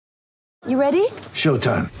You ready?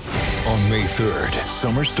 Showtime. On May 3rd,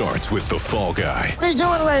 summer starts with The Fall Guy. Let's do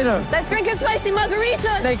it later. Let's drink a spicy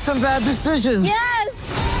margarita. Make some bad decisions. Yes!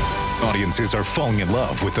 Audiences are falling in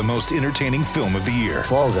love with the most entertaining film of the year.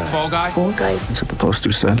 Fall Guy. Fall Guy? Fall Guy. That's what the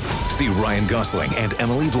poster said. See Ryan Gosling and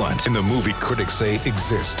Emily Blunt in the movie critics say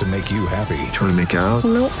exists to make you happy. Trying to make it out?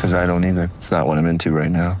 Nope. Because I don't either. It's not what I'm into right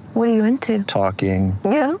now. What are you into? Talking.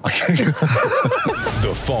 Yeah.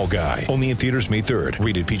 The Fall Guy. Only in theaters May 3rd.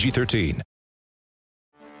 Rated PG-13.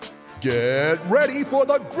 Get ready for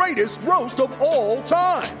the greatest roast of all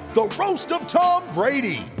time, the Roast of Tom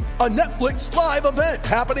Brady, a Netflix live event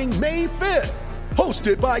happening May 5th.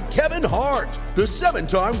 Hosted by Kevin Hart, the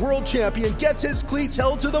 7-time world champion gets his cleats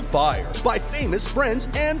held to the fire by famous friends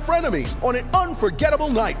and frenemies on an unforgettable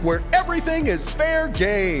night where everything is fair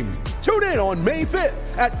game. Tune in on May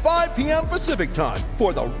 5th at 5 p.m. Pacific time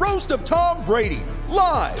for the Roast of Tom Brady,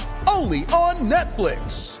 live only on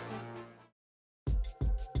Netflix.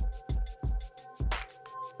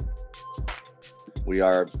 We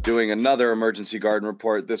are doing another emergency garden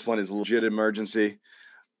report. This one is a legit emergency.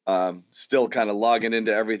 Still kind of logging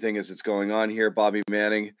into everything as it's going on here. Bobby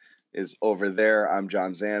Manning is over there. I'm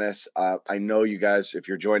John Zanis. I know you guys, if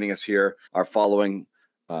you're joining us here, are following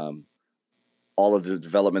all of the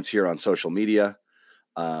developments here on social media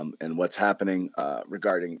and what's happening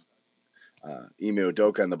regarding Ime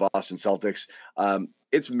Udoka and the Boston Celtics.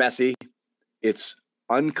 It's messy. It's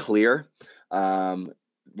unclear,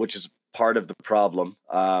 which is part of the problem.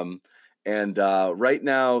 And right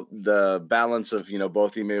now, the balance of,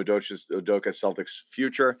 both Ime Udoka Celtics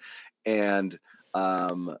future and,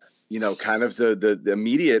 kind of the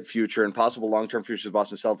immediate future and possible long-term future of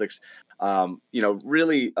Boston Celtics,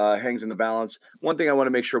 really hangs in the balance. One thing I want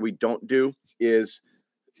to make sure we don't do is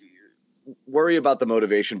worry about the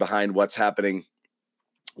motivation behind what's happening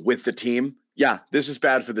with the team. Yeah, this is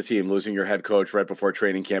bad for the team. Losing your head coach right before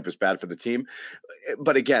training camp is bad for the team.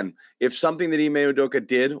 But again, if something that Ime Udoka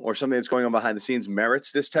did or something that's going on behind the scenes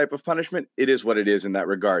merits this type of punishment, it is what it is in that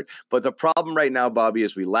regard. But the problem right now, Bobby,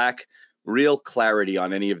 is we lack real clarity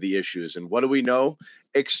on any of the issues. And what do we know?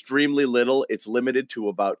 Extremely little. It's limited to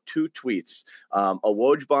about 2 tweets. A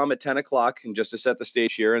Woj bomb at 10 o'clock, and just to set the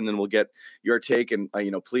stage here, and then we'll get your take. And,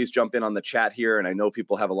 please jump in on the chat here. And I know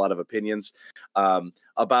people have a lot of opinions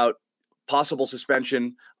about possible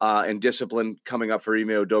suspension and discipline coming up for Ime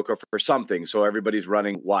Udoka for something. So everybody's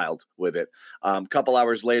running wild with it. A couple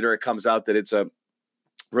hours later, it comes out that it's a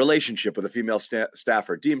relationship with a female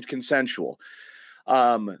staffer deemed consensual.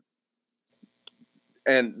 And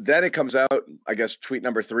then it comes out, I guess, tweet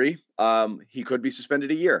number 3, he could be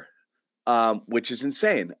suspended a year, which is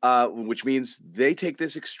insane, which means they take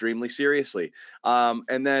this extremely seriously.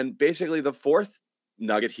 And then basically the fourth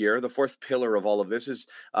nugget here, the fourth pillar of all of this is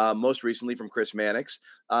most recently from Chris Mannix.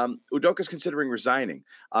 Udoka's considering resigning,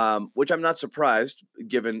 which I'm not surprised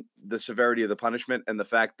given the severity of the punishment and the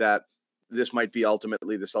fact that this might be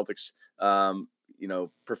ultimately the Celtics,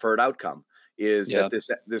 preferred outcome is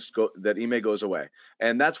that Ime goes away.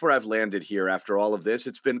 And that's where I've landed here after all of this.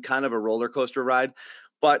 It's been kind of a roller coaster ride.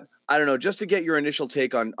 But I don't know, just to get your initial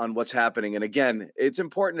take on what's happening. And again, it's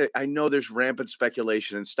important. I know there's rampant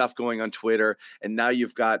speculation and stuff going on Twitter. And now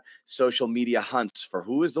you've got social media hunts for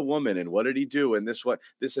who is the woman and what did he do and this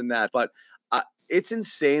and that. But it's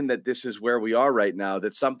insane that this is where we are right now,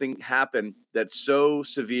 that something happened that's so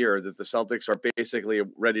severe that the Celtics are basically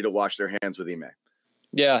ready to wash their hands with Ime.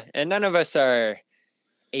 Yeah. And none of us are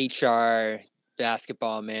HR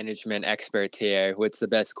basketball management experts here. What's the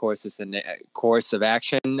best course of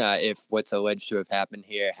action if what's alleged to have happened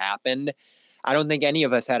here happened? I don't think any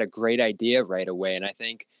of us had a great idea right away. And I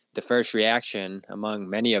think the first reaction among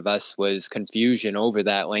many of us was confusion over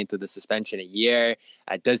that length of the suspension, a year.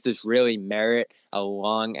 Does this really merit a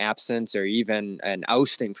long absence or even an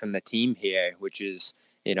ousting from the team here, which is,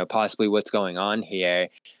 possibly what's going on here.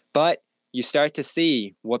 But you start to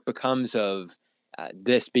see what becomes of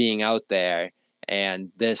this being out there and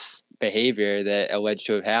this behavior that alleged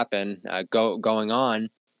to have happened going on.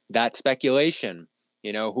 That speculation,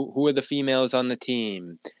 who are the females on the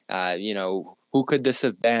team? Who could this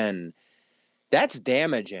have been? That's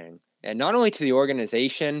damaging. And not only to the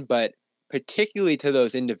organization, but particularly to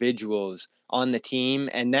those individuals on the team.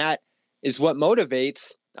 And that is what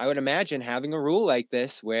motivates, I would imagine, having a rule like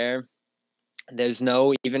this where there's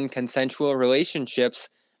no even consensual relationships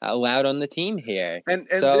allowed on the team here. And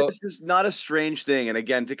so this is not a strange thing. And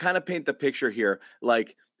again, to kind of paint the picture here,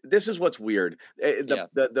 like, this is what's weird.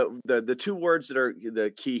 The 2 words that are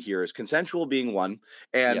the key here is consensual being one.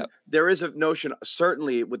 And there is a notion,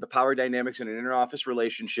 certainly with the power dynamics in an inter-office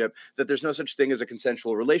relationship, that there's no such thing as a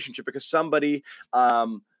consensual relationship because somebody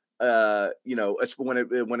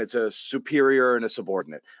when it's a superior and a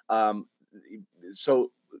subordinate.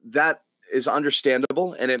 So that is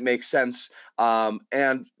understandable and it makes sense.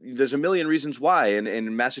 And there's a million reasons why. And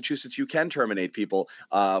in Massachusetts, you can terminate people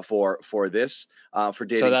for this, for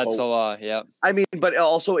dating. So that's the law. Yeah. I mean, but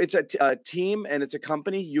also it's a team and it's a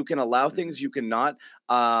company. You can allow things, you cannot.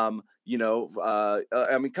 I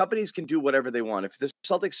mean, companies can do whatever they want. If the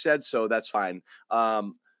Celtics said so, that's fine.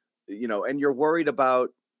 And you're worried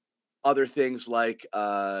about other things like,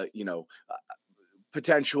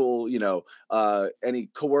 potential, any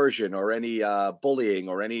coercion or any bullying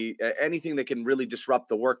or anything that can really disrupt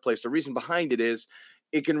the workplace. The reason behind it is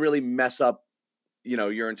it can really mess up,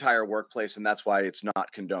 your entire workplace, and that's why it's not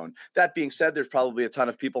condoned. That being said, there's probably a ton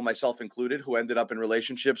of people, myself included, who ended up in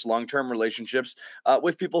relationships, long-term relationships,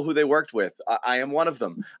 with people who they worked with. I am one of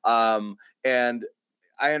them. And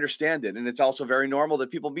I understand it. And it's also very normal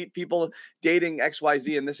that people meet people dating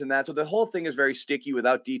XYZ and this and that. So the whole thing is very sticky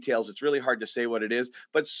without details. It's really hard to say what it is,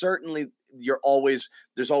 but certainly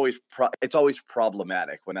it's always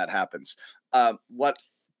problematic when that happens. What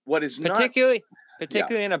is particularly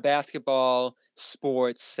in a basketball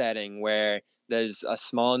sports setting where there's a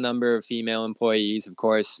small number of female employees. Of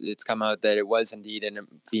course, it's come out that it was indeed a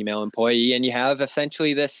female employee, and you have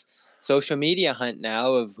essentially this social media hunt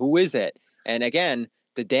now of who is it? And again,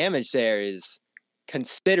 the damage there is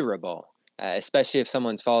considerable, especially if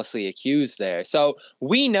someone's falsely accused there. So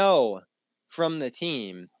we know from the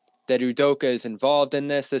team that Udoka is involved in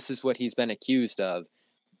this. This is what he's been accused of.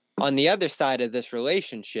 On the other side of this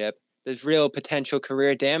relationship, there's real potential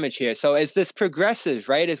career damage here. So as this progresses,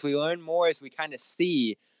 right, as we learn more, as we kind of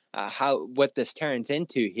see what this turns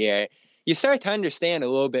into here, you start to understand a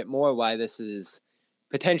little bit more why this is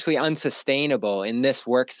potentially unsustainable in this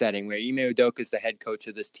work setting where Ime Udoka is the head coach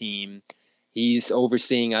of this team. He's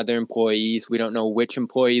overseeing other employees. We don't know which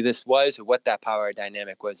employee this was or what that power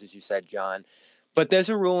dynamic was, as you said, John. But there's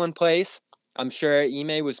a rule in place. I'm sure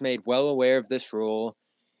Ime was made well aware of this rule,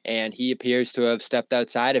 and he appears to have stepped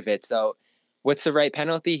outside of it. So what's the right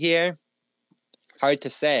penalty here? Hard to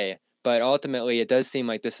say. But ultimately, it does seem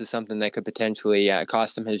like this is something that could potentially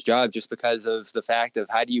cost him his job just because of the fact of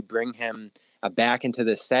how do you bring him back into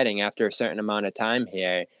this setting after a certain amount of time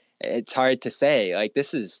here. It's hard to say. Like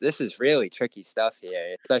this is really tricky stuff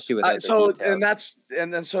here, especially with other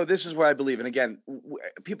details. So this is where I believe. And again,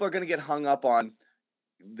 people are going to get hung up on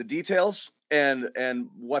the details and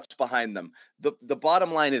what's behind them. The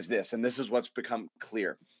bottom line is this, and this is what's become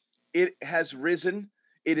clear. It has risen.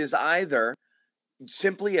 It is either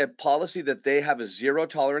simply a policy that they have a zero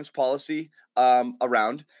tolerance policy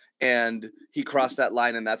around, and he crossed that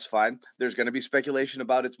line, and that's fine. There's going to be speculation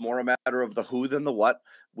about it's more a matter of the who than the what.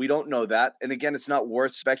 We don't know that. And again, it's not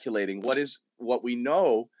worth speculating. What we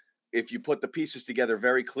know, if you put the pieces together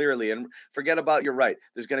very clearly, and forget about, you're right,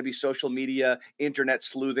 there's going to be social media, internet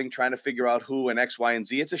sleuthing, trying to figure out who and X, Y, and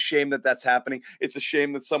Z. It's a shame that that's happening. It's a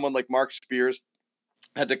shame that someone like Mark Spears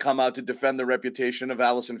had to come out to defend the reputation of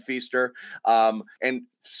Allison Feaster and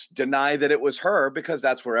deny that it was her, because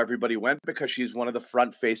that's where everybody went, because she's one of the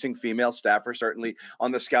front-facing female staffers, certainly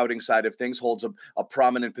on the scouting side of things, holds a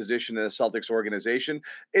prominent position in the Celtics organization.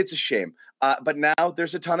 It's a shame. But now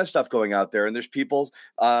there's a ton of stuff going out there, and there's people's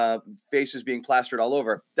faces being plastered all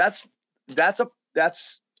over. That's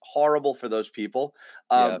horrible for those people.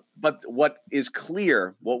 But what is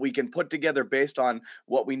clear, what we can put together based on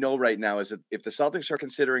what we know right now, is that if the Celtics are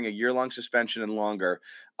considering a year-long suspension and longer,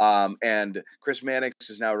 and Chris Mannix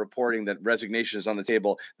is now reporting that resignation is on the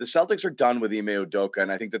table, the Celtics are done with Ime Udoka.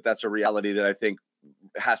 And I think that that's a reality that I think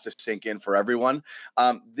has to sink in for everyone.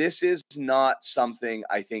 This is not something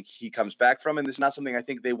I think he comes back from, and this is not something I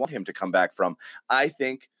think they want him to come back from. I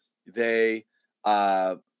think they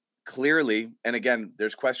clearly, and again,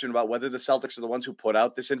 there's question about whether the Celtics are the ones who put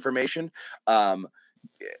out this information.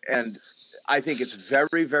 And I think it's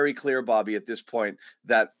very, very clear, Bobby, at this point,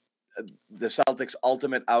 that the Celtics'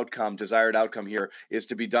 ultimate outcome, desired outcome here, is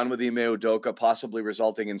to be done with Ime Udoka, possibly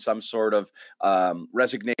resulting in some sort of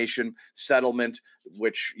resignation, settlement,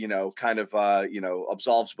 which, kind of,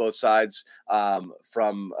 absolves both sides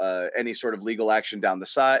from any sort of legal action down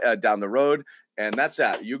the road. And that's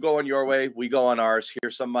that. You go on your way, we go on ours.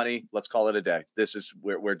 Here's some money. Let's call it a day. This is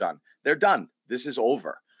we're done. They're done. This is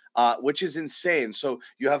over, which is insane. So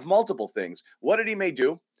you have multiple things. What did he may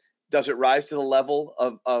do? Does it rise to the level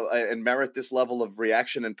of and merit this level of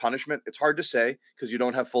reaction and punishment? It's hard to say because you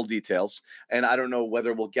don't have full details. And I don't know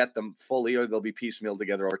whether we'll get them fully or they'll be piecemeal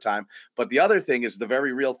together over time. But the other thing is the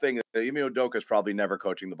very real thing that Ime Udoka is probably never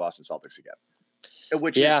coaching the Boston Celtics again.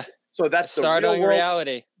 Which is, so that's the startling real world,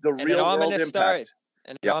 reality. The real world impact.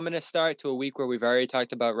 And Yep. I'm going to start to a week where we've already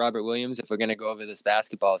talked about Robert Williams. If we're going to go over this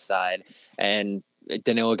basketball side, and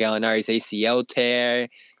Danilo Gallinari's ACL tear,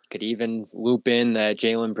 could even loop in the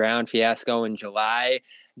Jaylen Brown fiasco in July.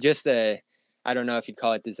 Just I don't know if you'd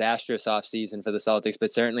call it disastrous offseason for the Celtics,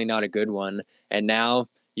 but certainly not a good one. And now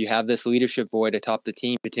you have this leadership void atop the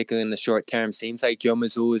team, particularly in the short term. Seems like Joe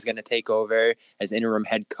Mazzulla is going to take over as interim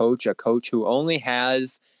head coach, a coach who only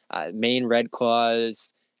has Maine Red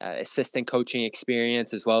Claws assistant coaching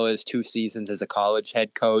experience, as well as 2 seasons as a college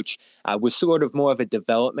head coach. Was sort of more of a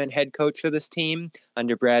development head coach for this team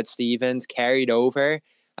under Brad Stevens, carried over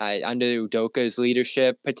under Udoka's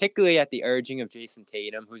leadership, particularly at the urging of Jason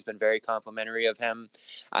Tatum, who's been very complimentary of him.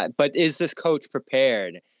 But is this coach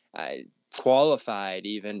prepared, qualified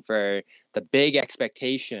even for the big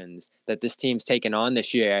expectations that this team's taken on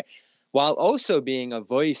this year, while also being a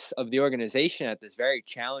voice of the organization at this very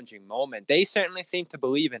challenging moment? They certainly seem to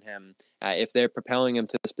believe in him if they're propelling him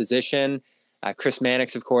to this position. Chris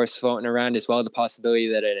Mannix, of course, floating around as well, the possibility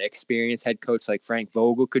that an experienced head coach like Frank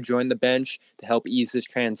Vogel could join the bench to help ease this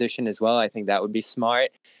transition as well. I think that would be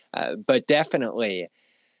smart. But definitely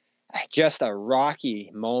just a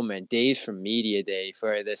rocky moment, days from media day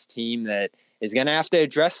for this team that is going to have to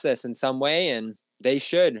address this in some way, and they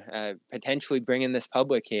should potentially bring in this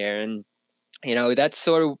public here. And, you know, that's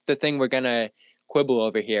sort of the thing we're going to quibble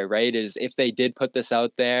over here, right, is if they did put this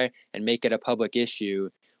out there and make it a public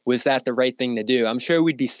issue, was that the right thing to do? I'm sure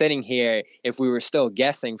we'd be sitting here if we were still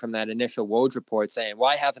guessing from that initial Woj report saying,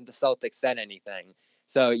 why haven't the Celtics said anything?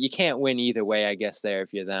 So you can't win either way, I guess, there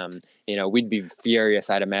if you're them. You know, we'd be furious,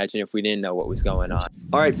 I'd imagine, if we didn't know what was going on.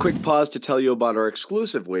 All right, quick pause to tell you about our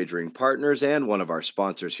exclusive wagering partners and one of our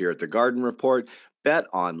sponsors here at the Garden Report, Bet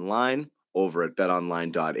Online. Over at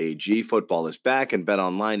betonline.ag. Football is back, and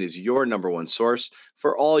BetOnline is your number one source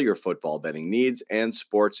for all your football betting needs and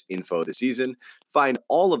sports info this season. Find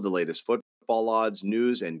all of the latest football odds,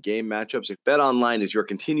 news, and game matchups. BetOnline is your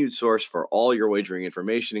continued source for all your wagering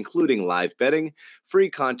information, including live betting, free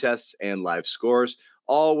contests, and live scores.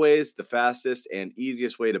 Always the fastest and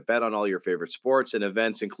easiest way to bet on all your favorite sports and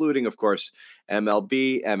events, including, of course,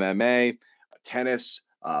 MLB, MMA, tennis,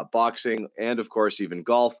 boxing, and of course, even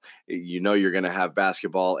golf. You know you're going to have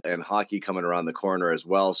basketball and hockey coming around the corner as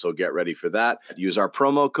well, so get ready for that. Use our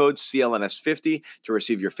promo code CLNS50 to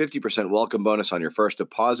receive your 50% welcome bonus on your first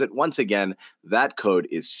deposit. Once again, that code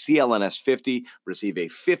is CLNS50. Receive a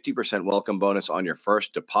 50% welcome bonus on your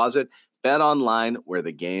first deposit. Bet Online, where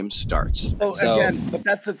the game starts. So again, but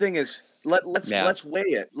that's the thing is, let's weigh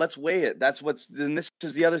it. Let's weigh it. And this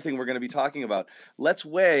is the other thing we're going to be talking about. Let's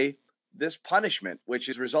weigh this punishment, which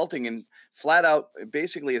is resulting in flat out,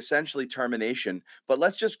 basically essentially termination, but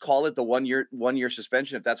let's just call it the 1 year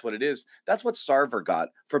suspension. If that's what it is, that's what Sarver got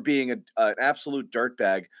for being an absolute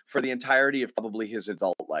dirtbag for the entirety of probably his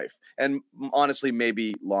adult life. And honestly,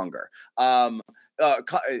 maybe longer. And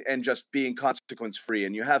just being consequence free.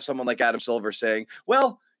 And you have someone like Adam Silver saying,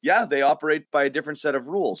 well, yeah, they operate by a different set of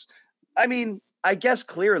rules. I mean, I guess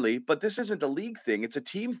clearly, but this isn't a league thing. It's a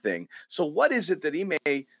team thing. So what is it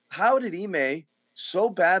that how did Ime so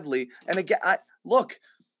badly? And again, look,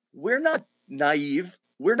 we're not naive.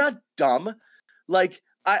 We're not dumb. Like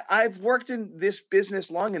I've worked in this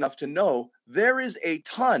business long enough to know there is a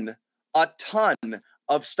ton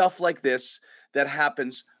of stuff like this that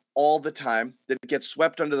happens all the time that gets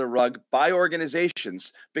swept under the rug by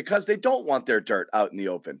organizations because they don't want their dirt out in the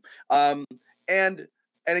open.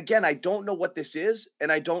 And again, I don't know what this is,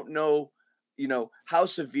 and I don't know, how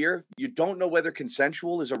severe. You don't know whether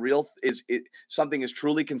consensual is something is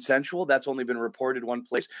truly consensual. That's only been reported one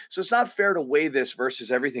place. So it's not fair to weigh this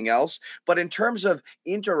versus everything else. But in terms of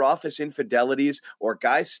inter-office infidelities or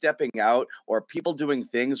guys stepping out or people doing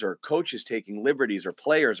things or coaches taking liberties or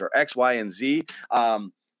players or X, Y, and Z,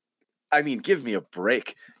 I mean, give me a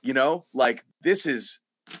break. Like this is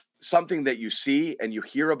something that you see and you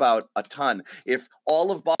hear about a ton. If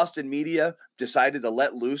all of Boston media decided to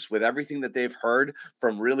let loose with everything that they've heard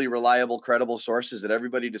from really reliable, credible sources that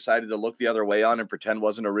everybody decided to look the other way on and pretend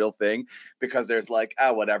wasn't a real thing because there's like,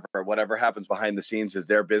 whatever happens behind the scenes is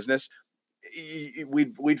their business.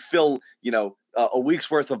 We'd fill, a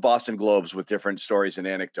week's worth of Boston Globes with different stories and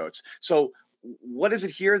anecdotes. So what is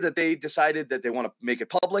it here that they decided that they want to make it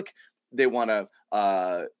public? They want to,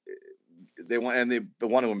 they want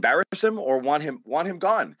to embarrass him or want him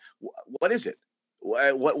gone. What is it?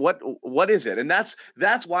 What is it? And that's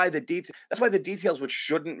why the details, which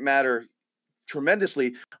shouldn't matter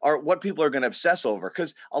tremendously, are what people are going to obsess over.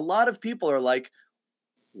 Because a lot of people are like,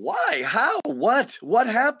 why? How? What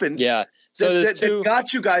happened? Yeah. So that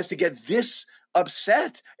got you guys to get this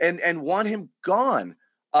upset and want him gone.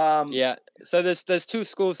 Yeah. So there's two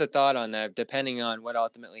schools of thought on that, depending on what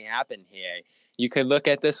ultimately happened here. You could look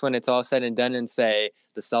at this when it's all said and done and say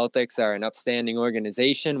the Celtics are an upstanding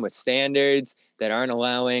organization with standards that aren't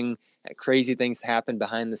allowing crazy things to happen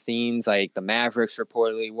behind the scenes, like the Mavericks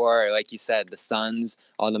reportedly were, or like you said, the Suns,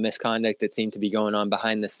 all the misconduct that seemed to be going on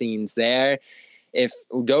behind the scenes there. If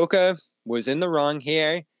Udoka was in the wrong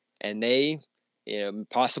here and they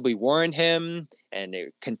possibly warned him and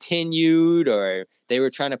it continued, or they were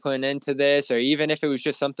trying to put an end to this, or even if it was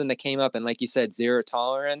just something that came up and, like you said, zero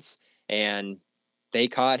tolerance, and they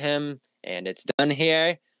caught him and it's done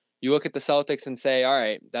here, you look at the Celtics and say, all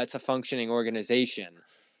right, that's a functioning organization.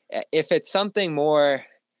 If it's something more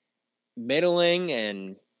middling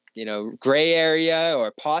and, gray area,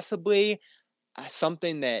 or possibly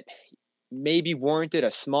something that maybe warranted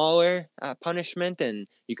a smaller punishment and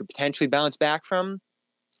you could potentially bounce back from,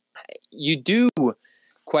 you do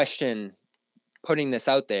question putting this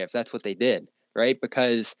out there if that's what they did, right?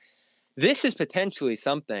 Because this is potentially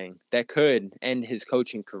something that could end his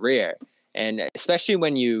coaching career. And especially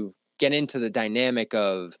when you get into the dynamic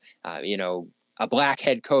of, a black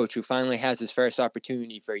head coach who finally has his first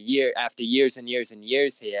opportunity for a year after years and years and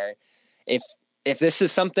years here. If this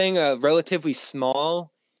is something, a relatively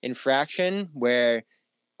small infraction where,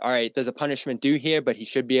 all right, there's a punishment due here, but he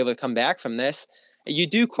should be able to come back from this, you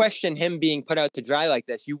do question him being put out to dry like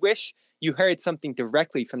this. You wish you heard something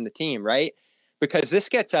directly from the team, right? Because this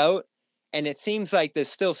gets out and it seems like there's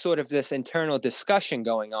still sort of this internal discussion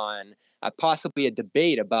going on, possibly a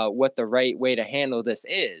debate about what the right way to handle this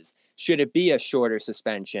is. Should it be a shorter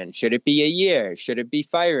suspension? Should it be a year? Should it be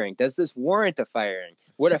firing? Does this warrant a firing?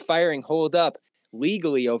 Would a firing hold up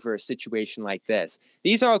legally over a situation like this?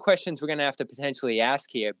 These are all questions we're going to have to potentially ask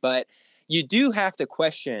here, but you do have to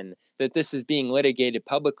question that this is being litigated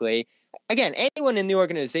publicly. Again, anyone in the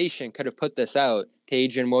organization could have put this out to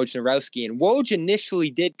Adrian Wojnarowski, and Woj initially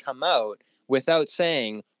did come out without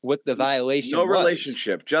saying what the violation was. No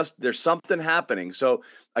relationship, just there's something happening. So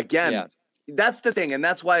again, that's the thing, and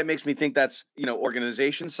that's why it makes me think that's,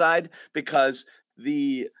 organization side, because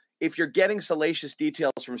if you're getting salacious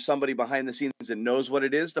details from somebody behind the scenes that knows what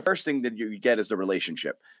it is, the first thing that you get is the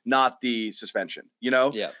relationship, not the suspension.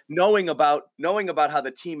 Knowing about how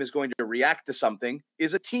the team is going to react to something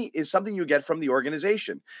is something you get from the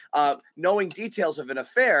organization. Knowing details of an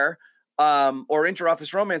affair or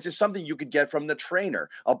interoffice romance is something you could get from the trainer,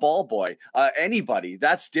 a ball boy, anybody.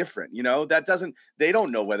 That's different. They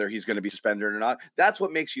don't know whether he's going to be suspended or not. That's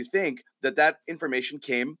what makes you think that information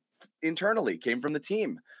came from the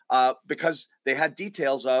team, because they had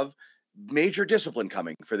details of major discipline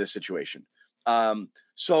coming for this situation.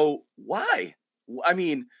 So why? I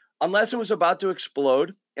mean, unless it was about to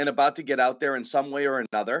explode and about to get out there in some way or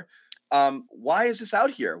another, why is this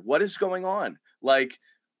out here? What is going on? Like,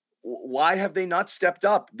 why have they not stepped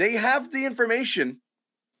up? They have the information.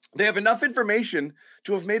 They have enough information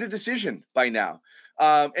to have made a decision by now,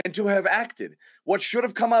 and to have acted. What should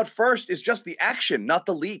have come out first is just the action, not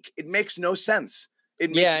the leak. It makes no sense.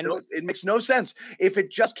 It makes no sense. If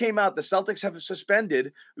it just came out, the Celtics have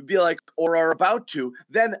suspended, would be like, or are about to,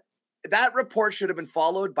 then that report should have been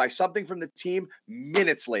followed by something from the team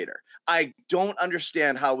minutes later. I don't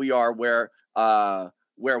understand how we are where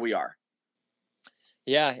we are.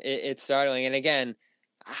 Yeah, it's startling. And again,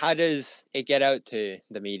 how does it get out to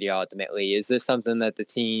the media ultimately? Is this something that the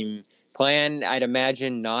team planned? I'd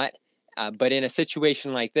imagine not. But in a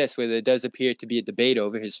situation like this, where there does appear to be a debate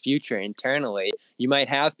over his future internally, you might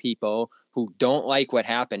have people who don't like what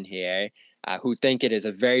happened here, who think it is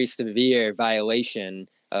a very severe violation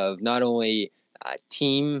of not only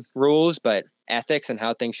team rules, but ethics and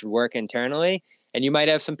how things should work internally. And you might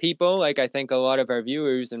have some people, like I think a lot of our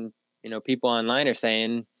viewers and people online are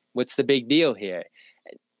saying, what's the big deal here?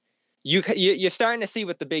 You're starting to see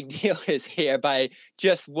what the big deal is here by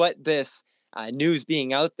just what this news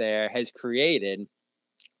being out there has created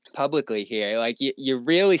publicly here. Like you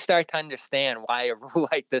really start to understand why a rule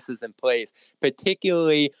like this is in place,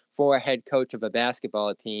 particularly for a head coach of a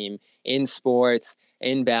basketball team in sports,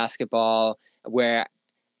 in basketball, where,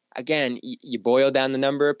 again, you boil down the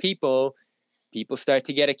number of people start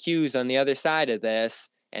to get accused on the other side of this,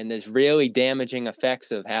 and there's really damaging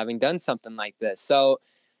effects of having done something like this. So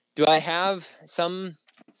do I have some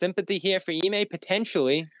sympathy here for Ime?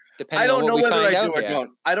 Potentially. I don't know whether I do or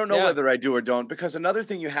don't. I don't know whether I do or don't, because another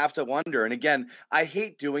thing you have to wonder, and again, I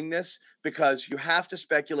hate doing this because you have to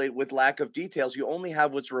speculate with lack of details. You only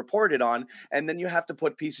have what's reported on, and then you have to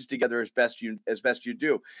put pieces together as best you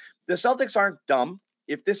do. The Celtics aren't dumb.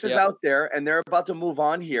 If this is out there and they're about to move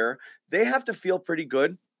on here, they have to feel pretty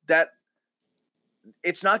good that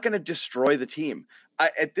it's not going to destroy the team.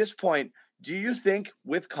 at this point, do you think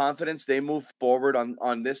with confidence they move forward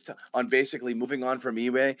on basically moving on from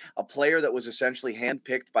Ime, a player that was essentially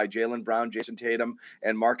handpicked by Jaylen Brown, Jason Tatum,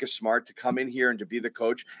 and Marcus Smart to come in here and to be the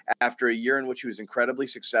coach after a year in which he was incredibly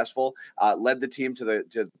successful, led the team to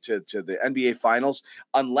the NBA Finals,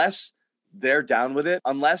 unless they're down with it,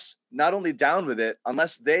 unless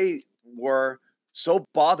they were so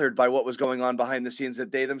bothered by what was going on behind the scenes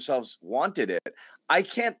that they themselves wanted it. I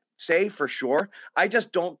can't say for sure. I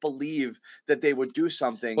just don't believe that they would do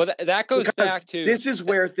something. Well, that goes back to this is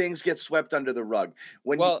where things get swept under the rug.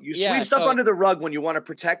 When you sweep stuff so, under the rug when you want to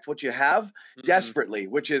protect what you have desperately,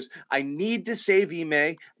 which is I need to save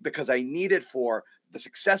Ime because I need it for the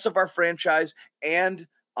success of our franchise and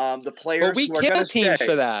the players. But we kill teams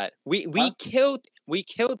for that. We kill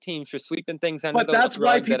teams for sweeping things under the rug. But that's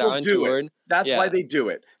why people do it. That's why they do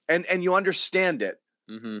it, and you understand it.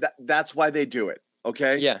 That's why they do it.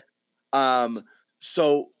 Okay. Yeah. But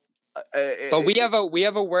we have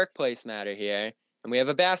a workplace matter here, and we have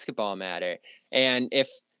a basketball matter, and if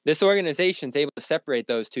this organization is able to separate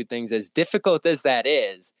those two things, as difficult as that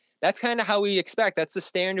is, that's kind of how we expect. That's the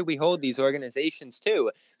standard we hold these organizations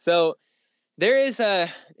to. So there is I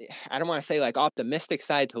don't want to say like optimistic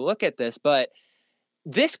side to look at this, but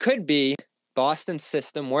this could be Boston's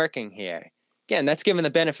system working here. Again, that's given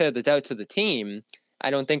the benefit of the doubt to the team. I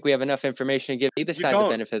don't think we have enough information to give either side the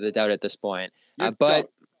benefit of the doubt at this point. But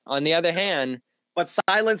on the other hand, but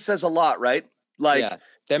silence says a lot, right? Like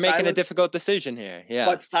they're making a difficult decision here. Yeah.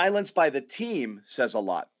 But silence by the team says a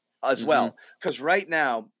lot as well. Because right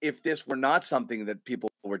now, if this were not something that people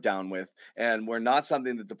were down with and were not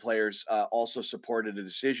something that the players also supported a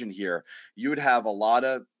decision here, you would have a lot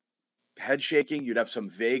of head shaking. You'd have some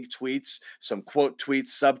vague tweets, some quote tweets,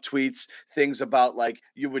 subtweets, things about like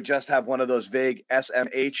you would just have one of those vague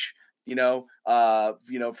SMH, from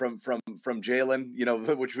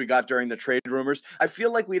Jaylen, which we got during the trade rumors. I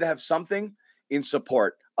feel like we'd have something in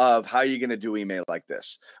support of how you're going to do email like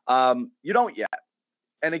this. You don't yet.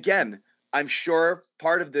 And again, I'm sure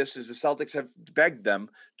part of this is the Celtics have begged them,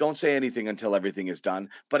 don't say anything until everything is done.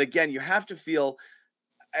 But again, you have to feel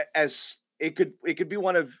as it could be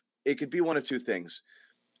one of two things.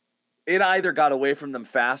 It either got away from them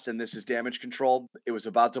fast and this is damage control. It was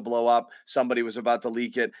about to blow up. Somebody was about to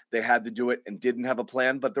leak it. They had to do it and didn't have a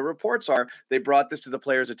plan. But the reports are they brought this to the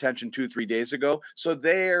players' attention 2-3 days ago. So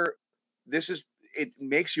it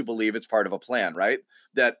makes you believe it's part of a plan, right?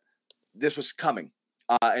 That this was coming.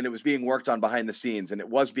 And it was being worked on behind the scenes, and it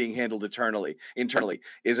was being handled internally.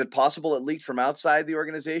 Is it possible it leaked from outside the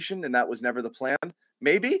organization and that was never the plan?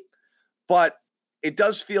 Maybe. But it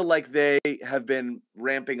does feel like they have been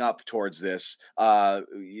ramping up towards this,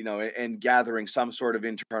 and gathering some sort of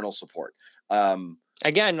internal support.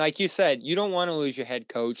 Again, like you said, you don't want to lose your head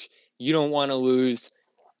coach. You don't want to lose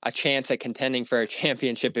a chance at contending for a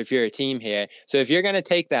championship if you're a team here. So if you're going to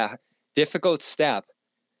take that difficult step,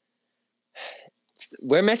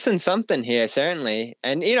 we're missing something here, certainly.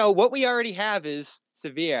 And, what we already have is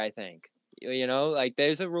severe, I think. Like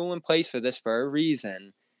there's a rule in place for this for a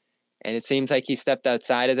reason. And it seems like he stepped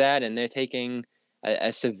outside of that, and they're taking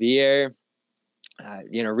a severe,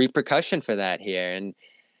 repercussion for that here. And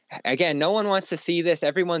again, no one wants to see this.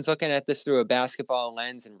 Everyone's looking at this through a basketball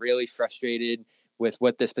lens and really frustrated with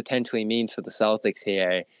what this potentially means for the Celtics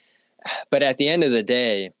here. But at the end of the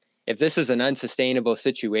day, if this is an unsustainable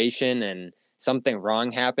situation and something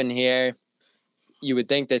wrong happened here, you would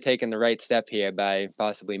think they're taking the right step here by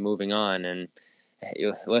possibly moving on. And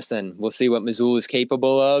listen, we'll see what Mazzulla is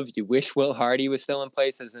capable of. You wish Will Hardy was still in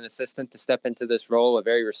place as an assistant to step into this role, a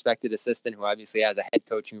very respected assistant who obviously has a head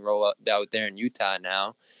coaching role out there in Utah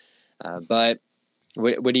now. But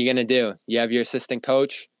what are you going to do? You have your assistant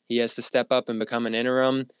coach. He has to step up and become an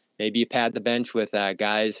interim. Maybe you pad the bench with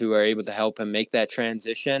guys who are able to help him make that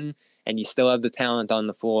transition, and you still have the talent on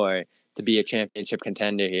the floor to be a championship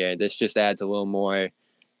contender here. This just adds a little more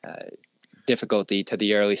difficulty to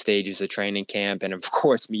the early stages of training camp and, of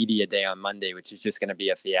course, media day on Monday, which is just going to be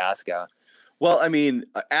a fiasco. Well, I mean,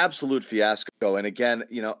 absolute fiasco. And again,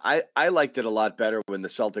 I liked it a lot better when the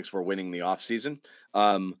Celtics were winning the offseason.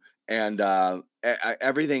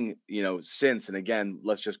 Everything, since, and again,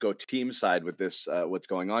 let's just go team side with this, what's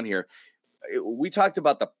going on here. We talked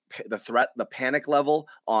about the threat, the panic level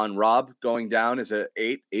on Rob going down is a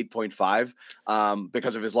 8.5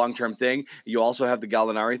 because of his long-term thing. You also have the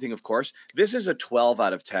Gallinari thing, of course. This is a 12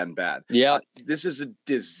 out of 10 bad. Yeah. This is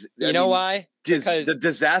why? Because the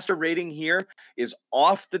disaster rating here is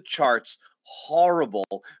off the charts,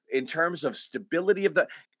 horrible in terms of stability of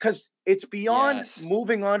because it's beyond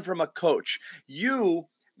moving on from a coach.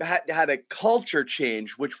 had a culture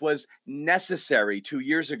change, which was necessary 2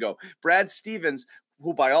 years ago. Brad Stevens,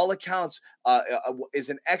 who by all accounts is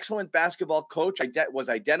an excellent basketball coach, was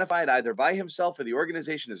identified either by himself or the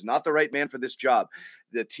organization as not the right man for this job.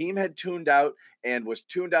 The team had tuned out and was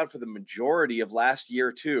tuned out for the majority of last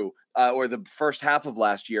year too, or the first half of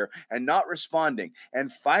last year, and not responding.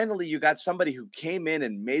 And finally, you got somebody who came in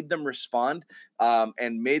and made them respond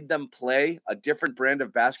and made them play a different brand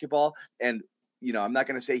of basketball. And I'm not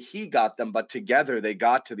going to say he got them, but together they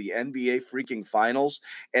got to the NBA freaking finals.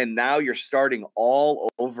 And now you're starting all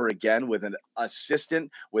over again with an assistant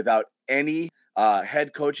without any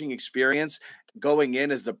head coaching experience going in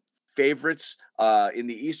as the favorites in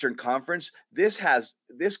the Eastern Conference. This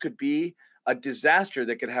could be a disaster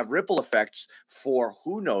that could have ripple effects for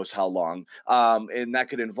who knows how long. And that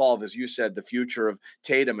could involve, as you said, the future of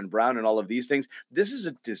Tatum and Brown and all of these things. This is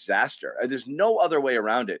a disaster. There's no other way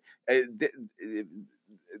around it.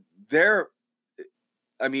 You're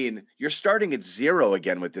starting at zero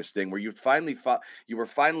again with this thing where you were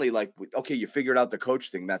finally like, okay, you figured out the coach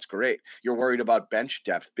thing. That's great. You're worried about bench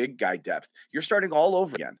depth, big guy depth. You're starting all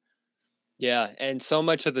over again. Yeah. And so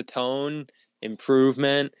much of the tone,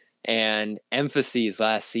 improvement, and emphases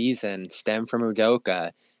last season stem from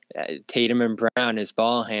Udoka. Tatum and Brown as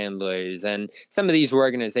ball handlers, and some of these were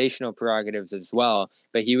organizational prerogatives as well.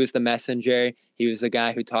 But he was the messenger. He was the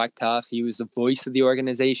guy who talked tough. He was the voice of the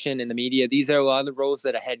organization in the media. These are a lot of the roles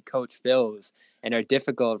that a head coach fills and are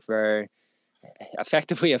difficult for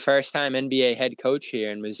effectively a first-time NBA head coach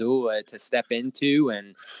here in Missoula to step into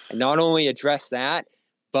and not only address that,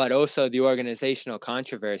 but also the organizational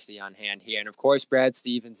controversy on hand here. And of course, Brad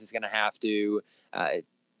Stevens is going to have to,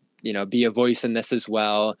 be a voice in this as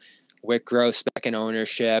well. Wyc Grousbeck and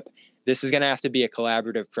ownership. This is going to have to be a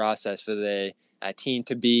collaborative process for the team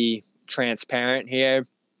to be transparent here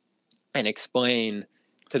and explain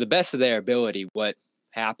to the best of their ability what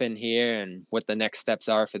happened here and what the next steps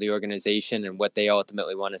are for the organization and what they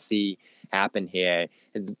ultimately want to see happen here.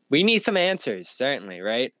 We need some answers, certainly,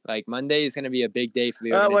 right? Like Monday is going to be a big day for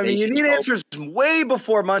the organization. You need answers way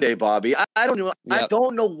before Monday, Bobby. I don't know. Yep. I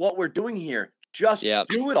don't know what we're doing here. Just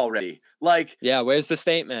do it already. Where's the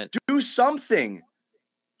statement? Do something.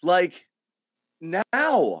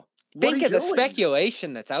 Now. Think of the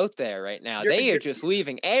speculation that's out there right now. They are just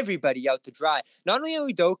leaving everybody out to dry. Not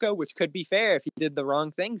only Udoka, which could be fair if he did the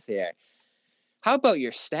wrong things here. How about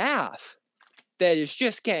your staff that is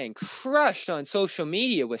just getting crushed on social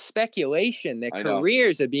media with speculation that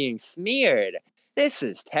careers are being smeared? This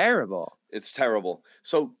is terrible. It's terrible.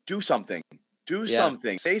 So do something. Do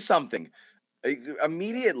something. Say something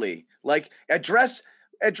immediately. Address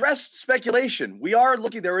speculation. We are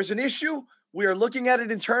looking. There is an issue. We are looking at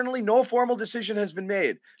it internally. No formal decision has been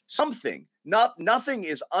made. Something. Nothing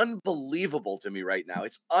is unbelievable to me right now.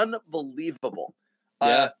 It's unbelievable.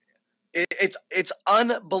 It's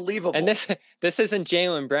unbelievable. And this isn't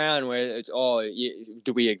Jaylen Brown where it's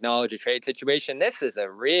do we acknowledge a trade situation? This is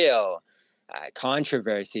a real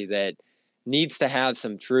controversy that needs to have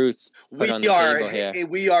some truth put on the table here.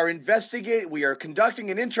 We are investigating. We are conducting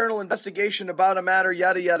an internal investigation about a matter,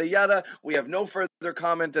 yada, yada, yada. We have no further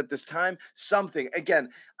comment at this time. Something. Again,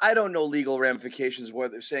 I don't know legal ramifications where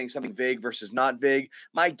they're saying something vague versus not vague.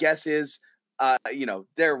 My guess is,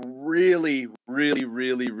 they're really, really,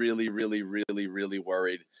 really, really, really, really, really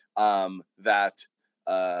worried that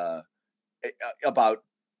about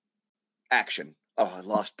action. Oh, I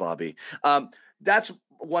lost Bobby. That's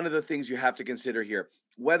one of the things you have to consider here,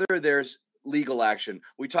 whether there's legal action.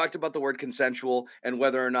 We talked about the word consensual and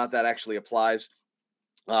whether or not that actually applies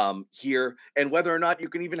here, and whether or not you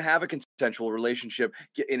can even have a consensual relationship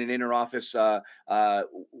in an inter-office,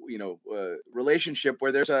 relationship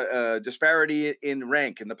where there's a disparity in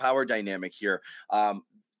rank and the power dynamic here.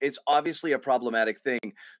 It's obviously a problematic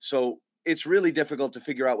thing. So it's really difficult to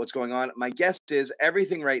figure out what's going on. My guess is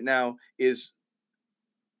everything right now is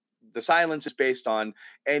the silence is based on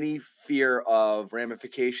any fear of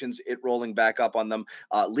ramifications, it rolling back up on them,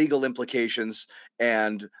 legal implications,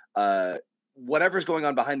 and whatever's going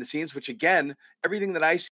on behind the scenes, which again, everything that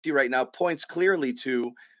I see right now points clearly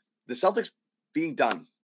to the Celtics being done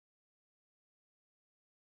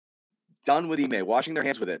with Ime, washing their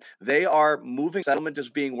hands with it. They are moving. Settlement is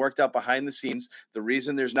being worked out behind the scenes. The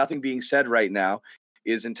reason there's nothing being said right now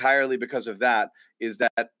is entirely because of that, is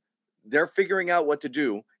that they're figuring out what to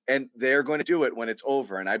do, and they're going to do it when it's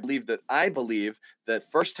over. And I believe that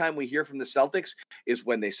first time we hear from the Celtics is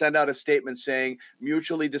when they send out a statement saying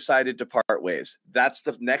mutually decided to part ways. That's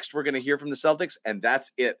the next we're going to hear from the Celtics, and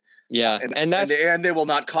that's it. Yeah. And they will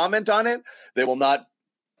not comment on it. They will not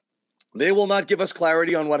give us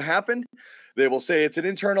clarity on what happened. They will say it's an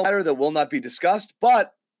internal matter that will not be discussed,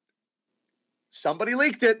 but somebody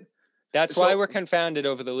leaked it. That's why we're confounded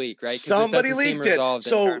over the leak, right? Somebody leaked it.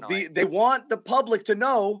 So they want the public to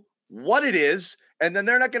know what it is, and then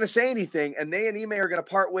they're not going to say anything. And they and Ime are going to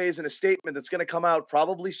part ways in a statement that's going to come out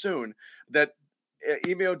probably soon that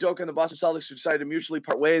Ime Udoka and the Boston Celtics decided to mutually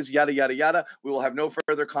part ways, yada, yada, yada. We will have no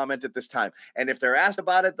further comment at this time. And if they're asked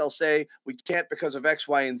about it, they'll say, we can't because of X,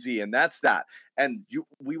 Y, and Z. And that's that. And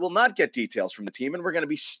we will not get details from the team. And we're going to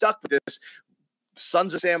be stuck with this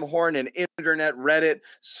Sons of Sam Horn and internet Reddit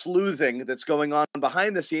sleuthing that's going on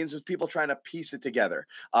behind the scenes with people trying to piece it together.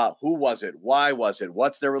 Who was it? Why was it?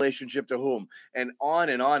 What's their relationship to whom? And on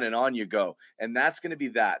and on and on you go. And that's going to be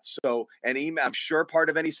that. So, and I'm sure part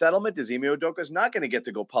of any settlement is Ime Udoka is not going to get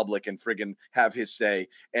to go public and friggin' have his say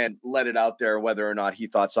and let it out there whether or not he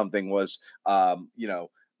thought something was, that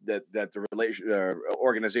the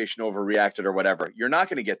organization overreacted or whatever. You're not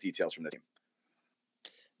going to get details from the team.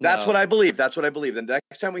 That's what I believe. That's what I believe. The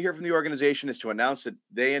next time we hear from the organization is to announce that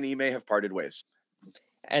they and Ime have parted ways.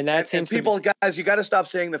 And that seems people, guys, you got to stop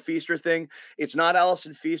saying the Feaster thing. It's not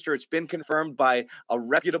Allison Feaster. It's been confirmed by a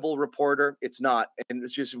reputable reporter. It's not. And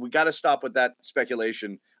it's just, we got to stop with that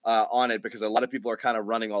speculation on it because a lot of people are kind of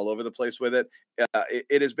running all over the place with it.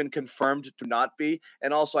 It has been confirmed to not be.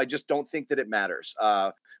 And also, I just don't think that it matters.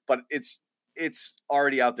 But it's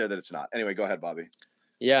already out there that it's not. Anyway, go ahead, Bobby.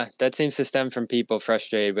 Yeah, that seems to stem from people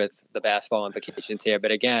frustrated with the basketball implications here.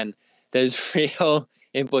 But again, there's real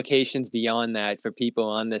implications beyond that for people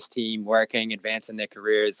on this team working, advancing their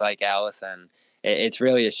careers like Allison. It's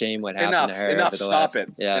really a shame what happened to her. Enough, over the stop last,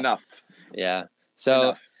 it. Yeah, enough. Yeah. So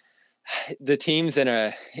enough. The team's in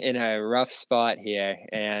a rough spot here.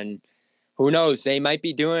 And who knows, they might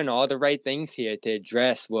be doing all the right things here to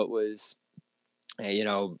address what was,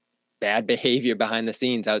 bad behavior behind the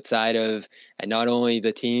scenes outside of not only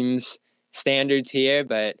the team's standards here,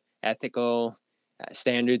 but ethical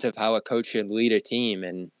standards of how a coach should lead a team.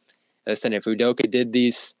 And listen, if Udoka did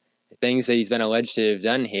these things that he's been alleged to have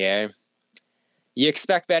done here, you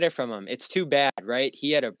expect better from him. It's too bad, right?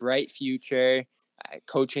 He had a bright future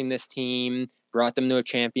coaching this team, brought them to a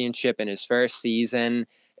championship in his first season.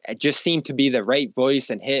 It just seemed to be the right voice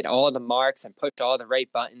and hit all the marks and pushed all the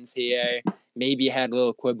right buttons here. Maybe had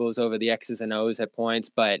little quibbles over the X's and O's at points,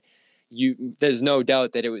 but there's no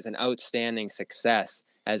doubt that it was an outstanding success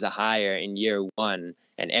as a hire in year one,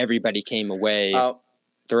 and everybody came away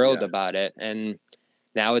thrilled about it. And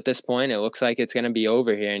now at this point, it looks like it's going to be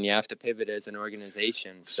over here, and you have to pivot as an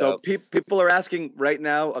organization. So people are asking right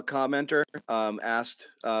now. A commenter asked,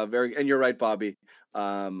 and you're right, Bobby.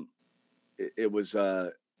 It was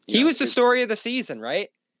he was the story of the season, right?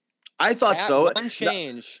 I thought so. One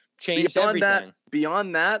changed everything.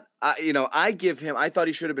 Beyond that, I give him. I thought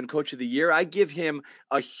he should have been coach of the year. I give him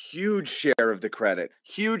a huge share of the credit,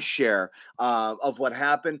 huge share of what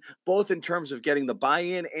happened, both in terms of getting the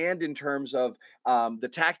buy-in and in terms of the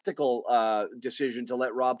tactical decision to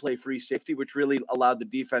let Rob play free safety, which really allowed the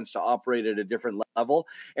defense to operate at a different level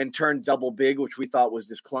and turn double big, which we thought was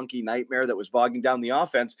this clunky nightmare that was bogging down the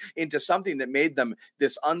offense, into something that made them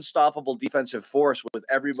this unstoppable defensive force with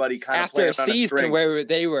everybody kind of playing after a season where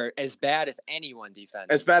they were as bad as anyone defense.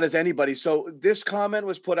 As bad as anybody. So this comment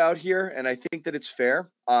was put out here, and I think that it's fair.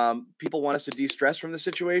 People want us to de-stress from the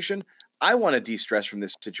situation. I want to de-stress from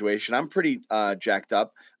this situation. I'm pretty jacked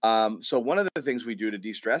up. So one of the things we do to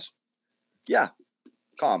de-stress,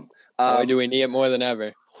 calm. Boy, do we need it more than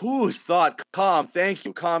ever. Who thought Calm? Thank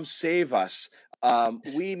you. Calm, save us.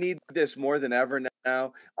 We need this more than ever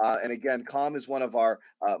now. And again, Calm is one of our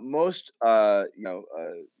most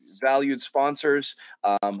valued sponsors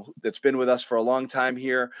that's been with us for a long time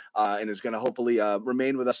here and is going to hopefully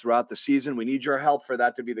remain with us throughout the season. We need your help for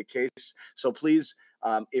that to be the case. So please,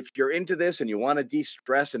 if you're into this and you want to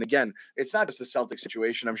de-stress, and again, it's not just a Celtic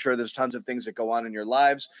situation. I'm sure there's tons of things that go on in your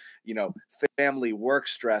lives, family, work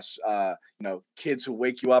stress, kids who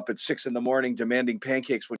wake you up at 6 a.m. demanding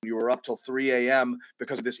pancakes when you were up till 3 a.m.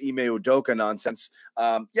 because of this Ime Udoka nonsense.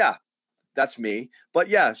 That's me. But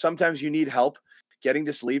yeah, sometimes you need help getting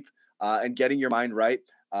to sleep and getting your mind right.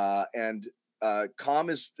 Calm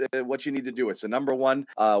is what you need to do. It's the number one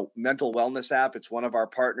mental wellness app. It's one of our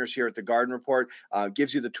partners here at the Garden Report.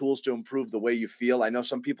 Gives you the tools to improve the way you feel. I know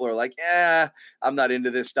some people are like, I'm not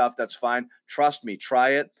into this stuff. That's fine. Trust me,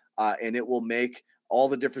 try it, and it will make all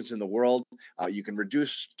the difference in the world. You can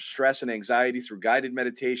reduce stress and anxiety through guided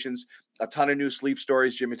meditations, a ton of new sleep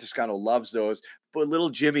stories. Jimmy Toscano loves those. But little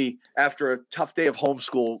Jimmy, after a tough day of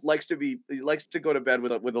homeschool, likes to go to bed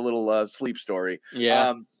with a little sleep story.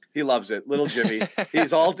 Yeah. He loves it. Little Jimmy.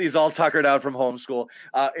 He's all tuckered out from homeschool.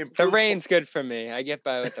 The rain's good for me. I get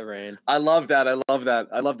by with the rain. I love that.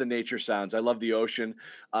 I love the nature sounds. I love the ocean.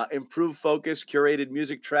 Improved focus, curated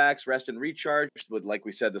music tracks, rest and recharge with, like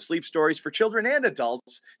we said, the sleep stories for children and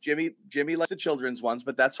adults. Jimmy likes the children's ones,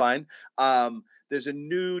 but that's fine. There's a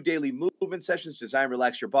new daily movement sessions designed to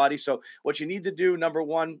relax your body. So what you need to do, number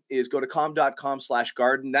one, is go to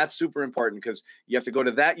calm.com/garden. That's super important because you have to go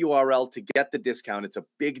to that URL to get the discount. It's a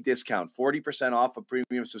big discount. 40% off a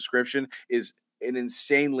premium subscription is an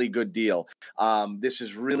insanely good deal. This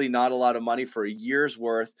is really not a lot of money for a year's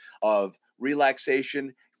worth of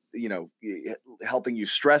relaxation, helping you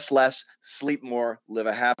stress less, sleep more, live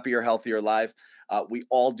a happier, healthier life. We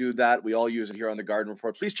all do that. We all use it here on the Garden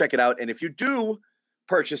Report. Please check it out. And if you do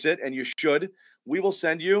purchase it, and you should, we will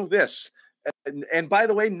send you this. And by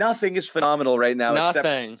the way, nothing is phenomenal right now.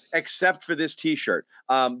 Except for this T-shirt.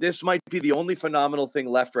 This might be the only phenomenal thing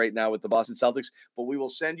left right now with the Boston Celtics, but we will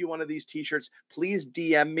send you one of these T-shirts. Please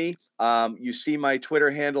DM me. You see my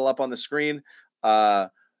Twitter handle up on the screen.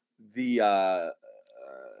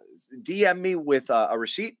 DM me with a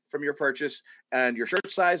receipt from your purchase and your shirt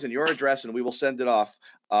size and your address, and we will send it off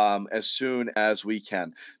as soon as we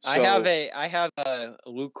can. So, I have a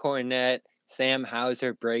Luke Cornett, Sam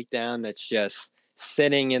Hauser breakdown that's just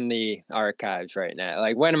sitting in the archives right now.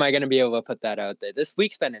 Like, when am I going to be able to put that out there? This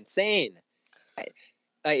week's been insane.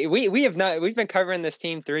 We've been covering this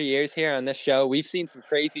team 3 years here on this show. We've seen some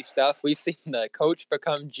crazy stuff. We've seen the coach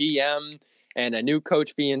become GM and a new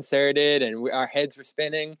coach be inserted, and our heads were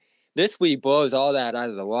spinning. This week blows all that out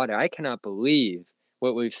of the water. I cannot believe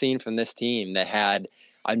what we've seen from this team that had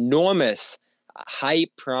enormous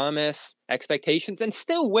hype, promise, expectations, and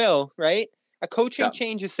still will, right? A coaching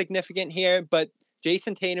change is significant here, but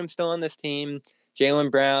Jason Tatum's still on this team, Jaylen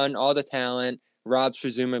Brown, all the talent. Rob's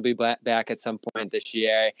presumably back at some point this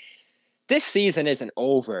year. This season isn't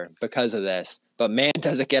over because of this, but man,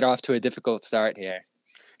 does it get off to a difficult start here.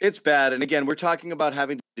 It's bad. And again, we're talking about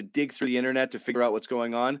having to dig through the internet to figure out what's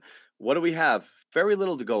going on. What do we have? Very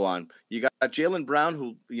little to go on. You got Jaylen Brown,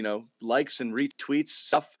 who, likes and retweets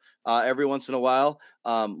stuff every once in a while.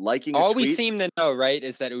 Liking all we seem to know, right,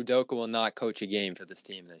 is that Udoka will not coach a game for this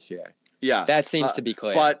team this year. Yeah, that seems to be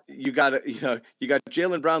clear. But you got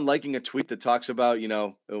Jaylen Brown liking a tweet that talks about,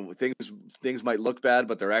 things might look bad,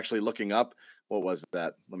 but they're actually looking up. What was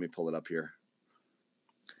that? Let me pull it up here.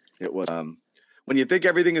 It was when you think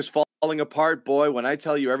everything is falling apart, boy, when I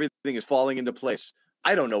tell you everything is falling into place.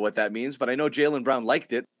 I don't know what that means, but I know Jaylen Brown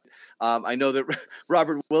liked it. I know that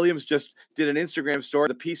Robert Williams just did an Instagram story,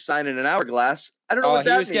 the peace sign in an hourglass. I don't know what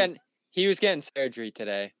that means. He was getting surgery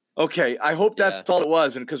today. Okay, I hope that's all it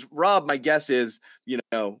was. And because Rob, my guess is,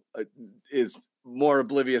 is more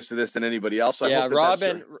oblivious to this than anybody else. So yeah, Rob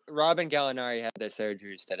and Gallinari had their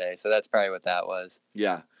surgeries today, so that's probably what that was.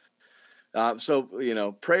 Yeah.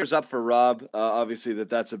 So, prayers up for Rob. Obviously,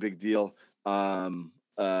 that's a big deal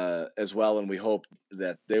as well. And we hope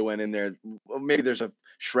that they went in there. Maybe there's a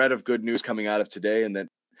shred of good news coming out of today, and that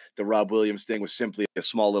the Rob Williams thing was simply a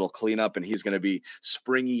small little cleanup, and he's going to be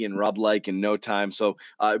springy and Rob-like in no time. So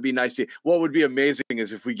it'd be nice to. What would be amazing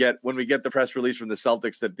is if when we get the press release from the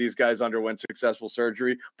Celtics that these guys underwent successful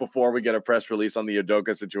surgery before we get a press release on the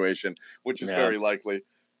Udoka situation, which is very likely.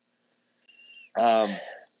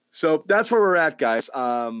 So that's where we're at, guys.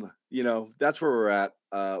 That's where we're at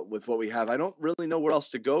with what we have. I don't really know where else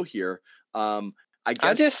to go here. I guess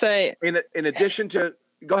I'll just say, in addition to,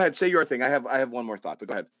 go ahead, say your thing. I have one more thought, but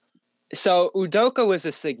go ahead. So Udoka was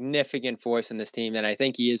a significant force in this team, and I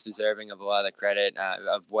think he is deserving of a lot of credit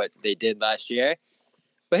of what they did last year.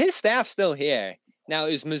 But his staff's still here. Now,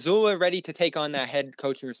 is Mazzulla ready to take on that head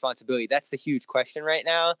coaching responsibility? That's the huge question right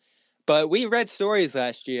now. But we read stories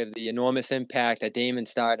last year of the enormous impact that Damon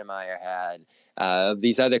Stoudemire had, of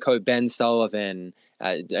these other coach, Ben Sullivan,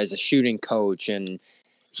 as a shooting coach. And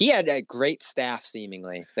he had a great staff,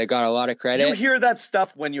 seemingly. They got a lot of credit. You hear that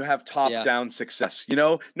stuff when you have top-down success.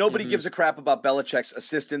 Nobody gives a crap about Belichick's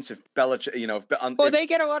assistants. If Belichick, they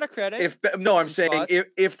get a lot of credit. I'm saying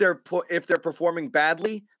if they're performing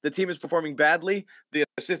badly, the team is performing badly, the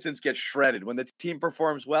assistants get shredded. When the team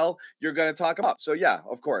performs well, you're going to talk them up. So yeah,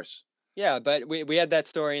 of course. Yeah, but we had that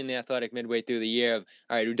story in The Athletic midway through the year of,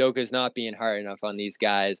 all right, Udoka's not being hard enough on these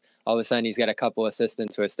guys. All of a sudden, he's got a couple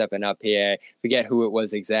assistants who are stepping up here. Forget who it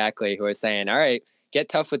was exactly who are saying, all right, get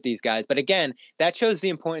tough with these guys. But again, that shows the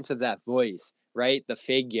importance of that voice, right? The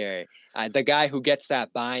figure, the guy who gets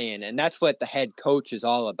that buy-in. And that's what the head coach is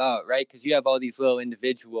all about, right? Because you have all these little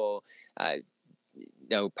individual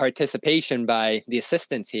participation by the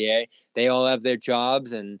assistants here. They all have their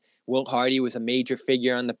jobs, and Will Hardy was a major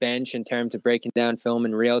figure on the bench in terms of breaking down film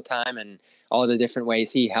in real time and all the different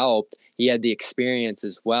ways he helped. He had the experience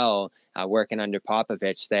as well, working under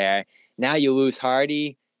Popovich there. Now you lose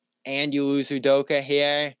Hardy and you lose Udoka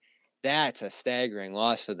here. That's a staggering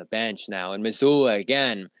loss for the bench now. And Mazzulla,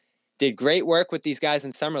 again, did great work with these guys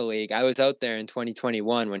in Summer League. I was out there in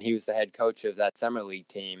 2021 when he was the head coach of that Summer League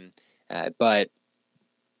team. But,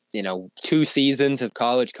 2 seasons of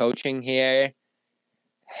college coaching here,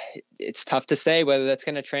 it's tough to say whether that's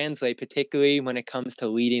going to translate, particularly when it comes to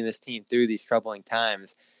leading this team through these troubling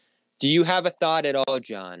times. Do you have a thought at all,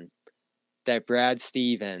 John, that Brad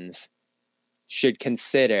Stevens should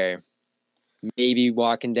consider maybe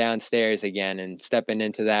walking downstairs again and stepping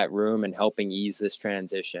into that room and helping ease this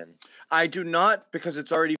transition? I do not, because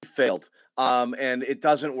it's already failed. And it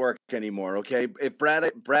doesn't work anymore. Okay. If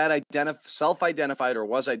Brad self-identified or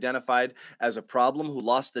was identified as a problem who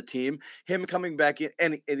lost the team, him coming back in,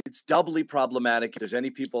 and it's doubly problematic if there's any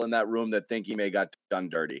people in that room that think Ime got done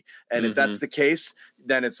dirty. And if that's the case,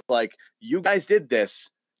 then it's like, you guys did this,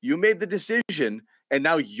 you made the decision, and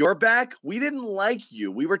now you're back. We didn't like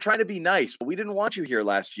you. We were trying to be nice, but we didn't want you here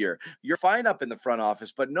last year. You're fine up in the front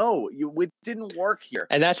office, but no, it didn't work here.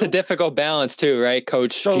 And that's a difficult balance too, right,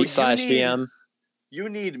 Coach / GM? You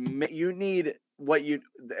need what you.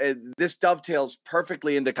 This dovetails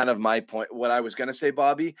perfectly into kind of my point. What I was going to say,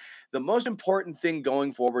 Bobby. The most important thing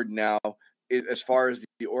going forward now, as far as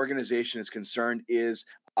the organization is concerned, is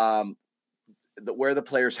where the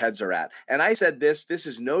players' heads are at. And I said this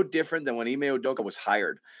is no different than when Ime Udoka was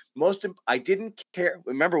hired. I didn't care.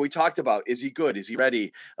 Remember, we talked about, is he good? Is he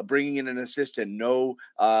ready? Bringing in an assistant, no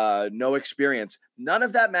experience. None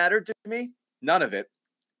of that mattered to me. None of it.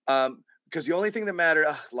 Because the only thing that mattered,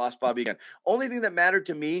 lost Bobby again. Only thing that mattered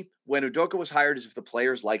to me when Udoka was hired is if the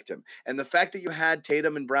players liked him. And the fact that you had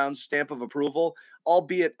Tatum and Brown's stamp of approval,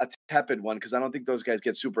 albeit a tepid one, because I don't think those guys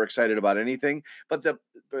get super excited about anything. But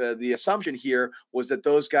the assumption here was that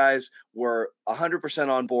those guys were 100%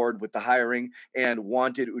 on board with the hiring and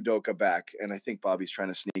wanted Udoka back. And I think Bobby's trying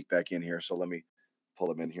to sneak back in here. So let me pull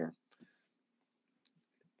him in here.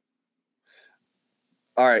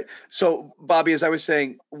 All right. So, Bobby, as I was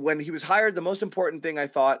saying, when he was hired, the most important thing I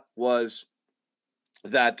thought was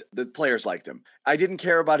that the players liked him. I didn't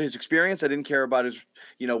care about his experience. I didn't care about his,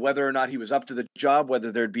 whether or not he was up to the job,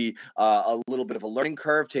 whether there'd be a little bit of a learning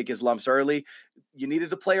curve, take his lumps early. You needed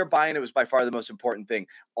the player buy-in. It was by far the most important thing.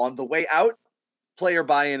 On the way out, player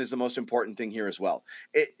buy-in is the most important thing here as well.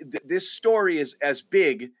 This story is as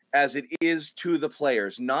big as it is to the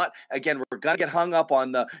players. Not, again, we're going to get hung up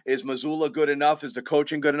on is Mazzulla good enough? Is the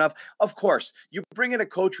coaching good enough? Of course. You bring in a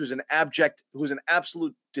coach who's an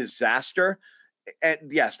absolute disaster, and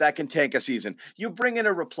yes, that can tank a season. You bring in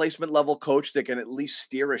a replacement level coach that can at least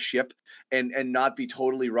steer a ship and not be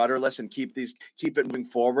totally rudderless and keep it moving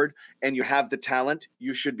forward, and you have the talent,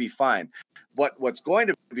 you should be fine. What's going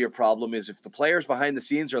to be a problem is if the players behind the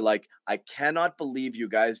scenes are like, I cannot believe you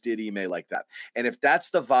guys did Ime like that. And if that's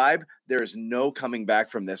the vibe, there's no coming back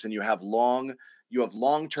from this. And you have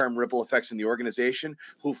long-term ripple effects in the organization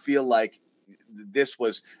who feel like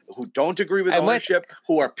who don't agree with ownership,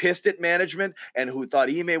 who are pissed at management, and who thought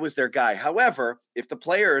Ime was their guy. However, if the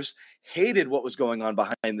players hated what was going on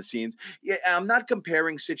behind the scenes, I'm not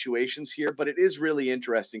comparing situations here, but it is really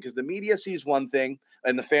interesting because the media sees one thing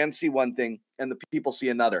and the fans see one thing and the people see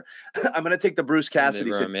another. I'm going to take the Bruce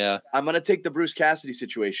Cassidy. I'm going to take the Bruce Cassidy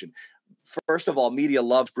situation. First of all, media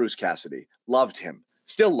loves Bruce Cassidy, loved him.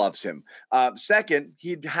 Still loves him. Second,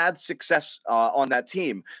 he'd had success on that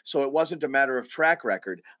team, so it wasn't a matter of track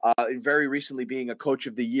record. Very recently being a coach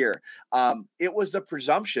of the year. It was the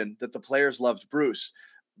presumption that the players loved Bruce.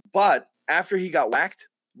 But after he got whacked,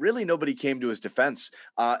 really nobody came to his defense.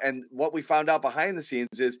 And what we found out behind the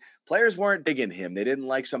scenes is players weren't digging him. They didn't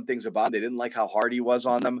like some things about him. They didn't like how hard he was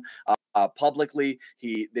on them. Publicly,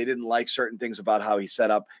 they didn't like certain things about how he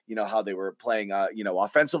set up, how they were playing,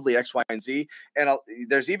 offensively X, Y, and Z. And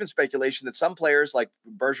there's even speculation that some players like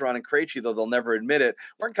Bergeron and Krejci, though they'll never admit it,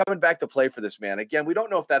 weren't coming back to play for this man. Again, we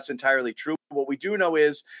don't know if that's entirely true. What we do know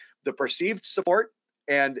is the perceived support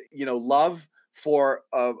and, love for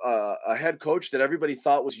a head coach that everybody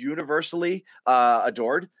thought was universally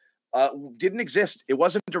adored. Didn't exist. It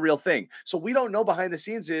wasn't a real thing. So we don't know behind the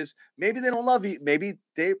scenes is maybe they don't love maybe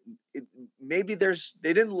they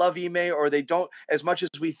didn't love Ime, or they don't as much as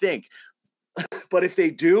we think. But if they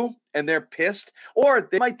do and they're pissed, or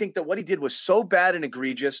they might think that what he did was so bad and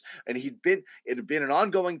egregious and it had been an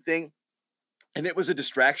ongoing thing and it was a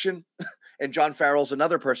distraction. And John Farrell's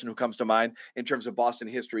another person who comes to mind in terms of Boston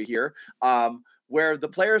history here. where the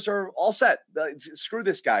players are all set. Screw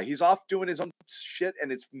this guy. He's off doing his own shit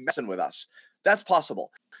and it's messing with us. That's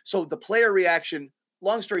possible. So the player reaction,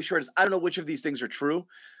 long story short, is I don't know which of these things are true,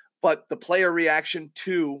 but the player reaction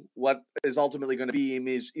to what is ultimately going to be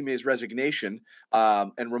Ime's resignation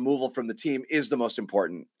and removal from the team is the most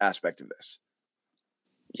important aspect of this.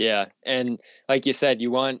 Yeah. And like you said,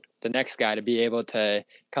 you want the next guy to be able to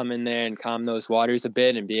come in there and calm those waters a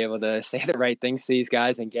bit and be able to say the right things to these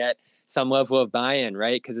guys and get some level of buy-in,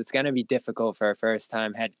 right? Because it's going to be difficult for a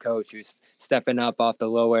first-time head coach who's stepping up off the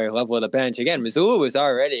lower level of the bench. Again, Mazzulla was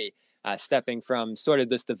already stepping from sort of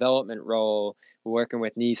this development role, working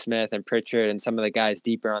with Neesmith and Pritchard and some of the guys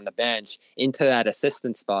deeper on the bench into that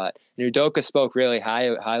assistant spot. And Udoka spoke really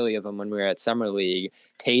highly of him when we were at Summer League.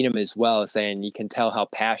 Tatum as well, saying you can tell how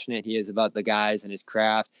passionate he is about the guys and his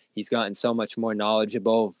craft. He's gotten so much more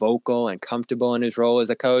knowledgeable, vocal, and comfortable in his role as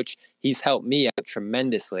a coach. He's helped me out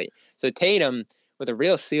tremendously. So Tatum, with a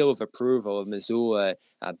real seal of approval of Mazzulla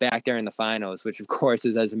back there in the finals, which of course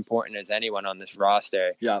is as important as anyone on this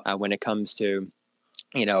roster when it comes to,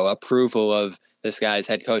 approval of this guy's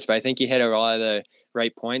head coach. But I think you hit a lot of the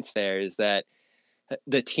right points there, is that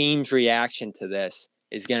the team's reaction to this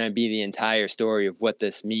is going to be the entire story of what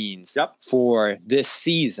this means for this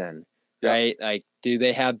season, right? Like, do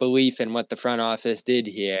they have belief in what the front office did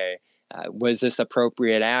here? Was this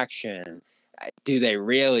appropriate action? Do they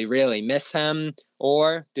really, really miss him?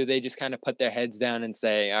 Or do they just kind of put their heads down and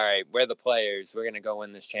say, all right, we're the players. We're going to go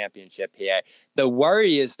win this championship here. The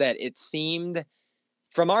worry is that it seemed,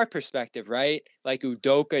 from our perspective, right, like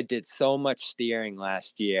Udoka did so much steering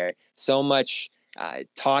last year, so much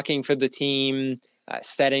talking for the team,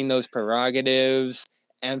 setting those prerogatives,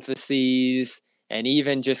 emphases, and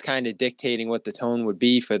even just kind of dictating what the tone would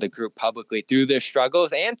be for the group publicly through their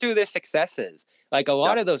struggles and through their successes. Like a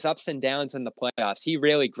lot of those ups and downs in the playoffs, he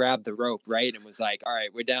really grabbed the rope, right? And was like, all right,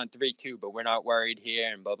 we're down 3-2, but we're not worried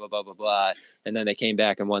here and blah, blah, blah, blah, blah. And then they came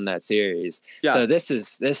back and won that series. Yeah. So this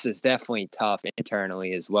is definitely tough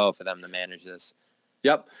internally as well for them to manage this.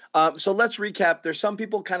 Yep. So let's recap. There's some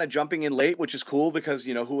people kind of jumping in late, which is cool because,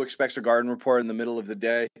 who expects a Garden Report in the middle of the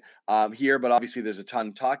day here, but obviously there's a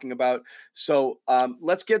ton talking about. So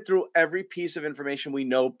let's get through every piece of information we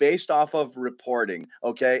know based off of reporting,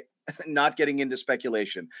 okay? Not getting into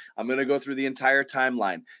speculation. I'm going to go through the entire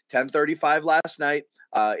timeline. 10:35 last night,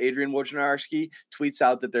 Adrian Wojnarowski tweets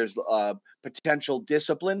out that there's potential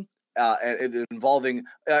discipline involving,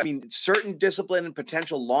 certain discipline and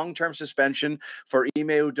potential long-term suspension for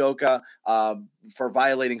Ime Udoka for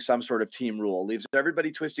violating some sort of team rule. Leaves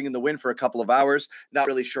everybody twisting in the wind for a couple of hours. Not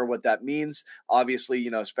really sure what that means. Obviously,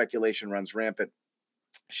 speculation runs rampant.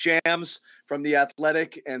 Shams from The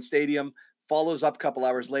Athletic and Stadium follows up a couple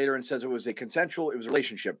hours later and says it was a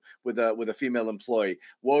relationship with a female employee.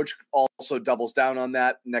 Woj also doubles down on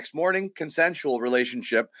that next morning, consensual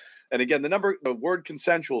relationship. And again, the word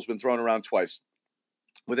consensual has been thrown around twice,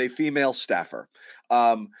 with a female staffer.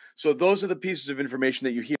 So those are the pieces of information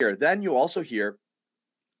that you hear. Then you also hear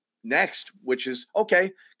next, which is,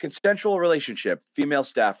 okay, consensual relationship, female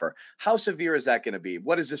staffer. How severe is that going to be?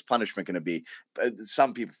 What is this punishment going to be?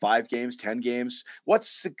 Some people, 5 games, 10 games.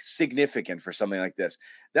 What's significant for something like this?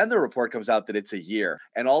 Then the report comes out that it's a year.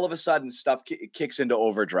 And all of a sudden stuff kicks into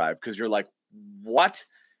overdrive because you're like, what?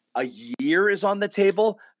 A year is on the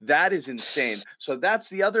table? That is insane. So that's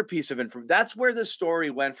the other piece of information. That's where the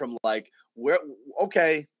story went from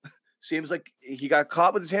okay, seems like he got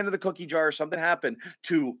caught with his hand in the cookie jar or something happened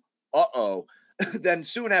to, Then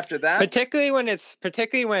soon after that. Particularly when it's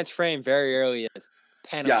framed very early as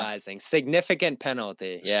penalizing, significant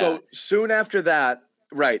penalty. Yeah. So soon after that,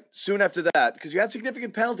 because you had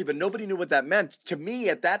significant penalty, but nobody knew what that meant. To me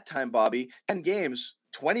at that time, Bobby, 10 games,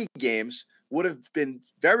 20 games, would have been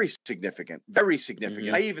very significant, very significant.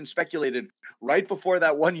 Mm-hmm. I even speculated right before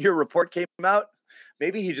that 1-year report came out,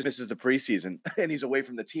 maybe he just misses the preseason and he's away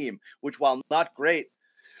from the team, which, while not great,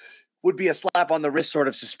 would be a slap on the wrist sort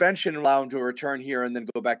of suspension, allow him to return here and then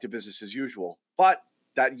go back to business as usual. But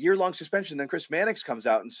that year-long suspension, then Chris Mannix comes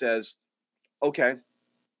out and says, okay,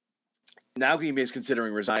 now Ime is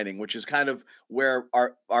considering resigning, which is kind of where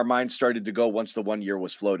our mind started to go once the 1 year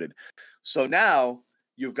was floated. So now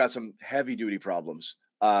you've got some heavy-duty problems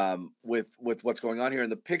with what's going on here.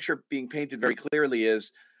 And the picture being painted very clearly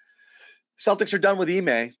is Celtics are done with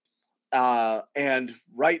Ime. And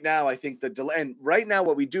right now, I think the delay. And right now,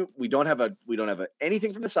 what we don't have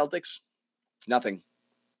anything from the Celtics. Nothing.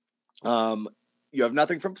 You have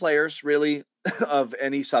nothing from players really of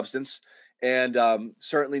any substance, and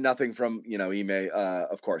certainly nothing from Ime,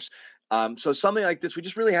 of course. So something like this, we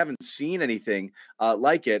just really haven't seen anything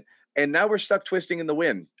like it. And now we're stuck twisting in the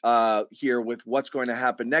wind here with what's going to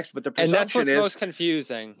happen next. But the presumption and that's what's is most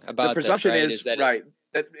confusing about the presumption this, right? is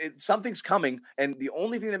that something's coming, and the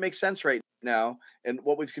only thing that makes sense right now, and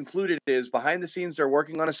what we've concluded is behind the scenes they're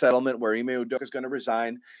working on a settlement where Ime Udoka is going to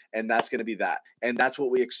resign, and that's going to be that, and that's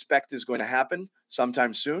what we expect is going to happen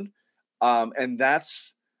sometime soon, and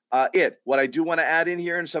that's it. What I do want to add in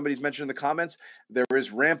here, and somebody's mentioned in the comments, there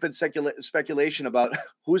is rampant speculation about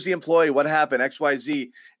who's the employee, what happened,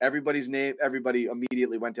 XYZ. Everybody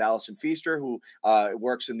immediately went to Allison Feaster, who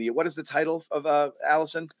works in what is the title of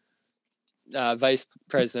Allison? Vice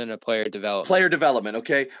President of Player Development. Player Development,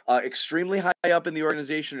 okay. Extremely high up in the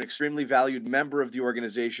organization, an extremely valued member of the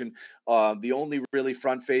organization. The only really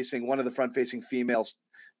front-facing, one of the front-facing females.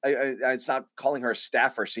 It's not calling her a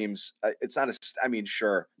staffer seems. It's not I mean,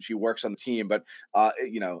 sure, she works on the team, but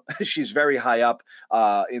she's very high up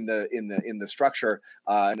in the structure,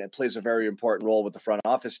 and it plays a very important role with the front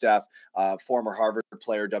office staff. Former Harvard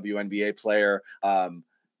player, WNBA player.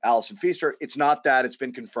 Allison Feaster. It's not that. It's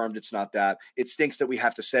been confirmed. It's not that. It stinks that we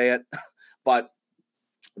have to say it, but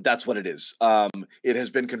that's what it is. It has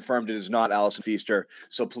been confirmed. It is not Allison Feaster.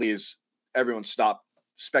 So please, everyone, stop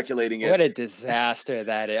speculating it. What a disaster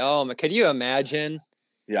that is. Oh, could you imagine?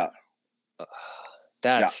 Yeah.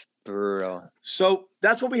 That's brutal. So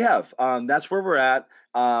that's what we have. That's where we're at.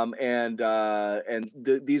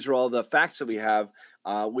 These are all the facts that we have.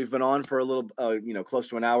 We've been on for a little, close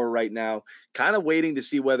to an hour right now, kind of waiting to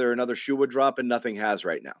see whether another shoe would drop, and nothing has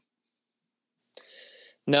right now.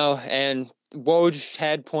 No, and Woj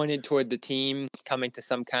had pointed toward the team coming to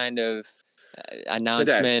some kind of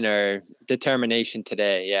announcement or determination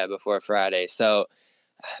today, before Friday. So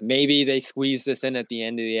maybe they squeeze this in at the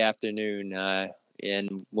end of the afternoon,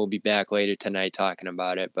 and we'll be back later tonight talking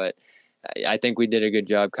about it. But I think we did a good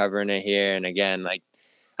job covering it here. And again,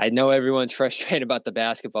 I know everyone's frustrated about the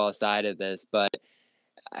basketball side of this, but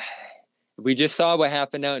we just saw what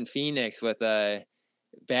happened out in Phoenix with a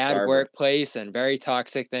bad workplace and very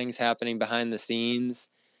toxic things happening behind the scenes.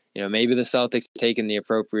 Maybe the Celtics are taking the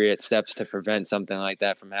appropriate steps to prevent something like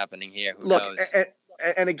that from happening here. Who knows?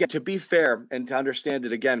 And again, to be fair and to understand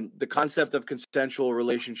it, again, the concept of consensual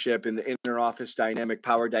relationship in the inner office dynamic,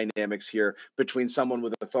 power dynamics here between someone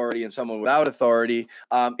with authority and someone without authority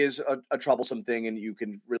is a troublesome thing. And you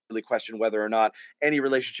can really question whether or not any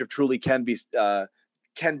relationship truly can be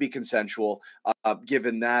consensual,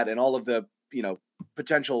 given that and all of the,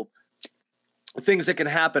 potential things that can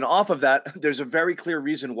happen off of that. There's a very clear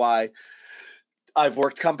reason why I've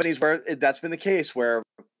worked companies where that's been the case, where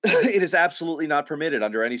it is absolutely not permitted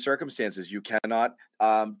under any circumstances. You cannot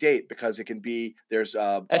date because it can be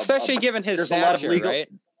especially given his stature, a lot of legal, right?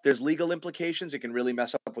 There's legal implications. It can really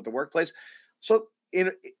mess up with the workplace. So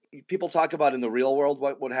people talk about in the real world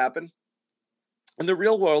what would happen. In the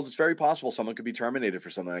real world, it's very possible someone could be terminated for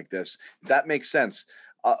something like this. That makes sense.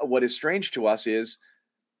 What is strange to us is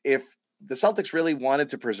if the Celtics really wanted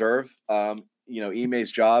to preserve,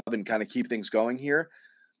 Ime's job and kind of keep things going here.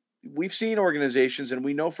 We've seen organizations, and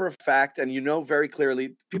we know for a fact, and very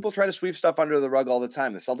clearly, people try to sweep stuff under the rug all the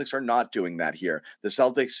time. The Celtics are not doing that here. The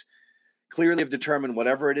Celtics clearly have determined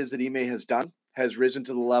whatever it is that Ime has done has risen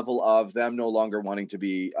to the level of them no longer wanting to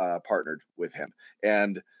be partnered with him.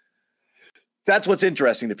 And that's what's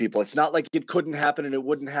interesting to people. It's not like it couldn't happen and it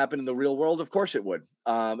wouldn't happen in the real world. Of course it would.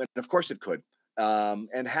 And of course it could.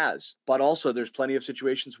 And has. But also there's plenty of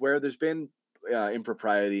situations where there's been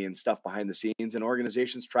impropriety and stuff behind the scenes, and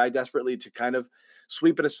organizations try desperately to kind of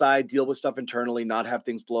sweep it aside, deal with stuff internally, not have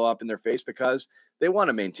things blow up in their face because they want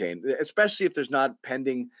to maintain, especially if there's not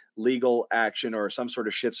pending legal action or some sort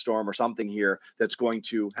of shitstorm or something here that's going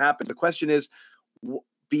to happen. The question is,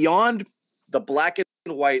 beyond the black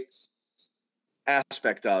and white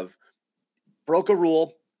aspect of broke a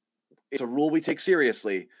rule, it's a rule we take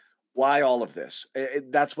seriously. Why all of this?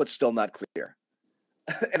 That's what's still not clear.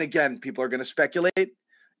 And again, people are going to speculate,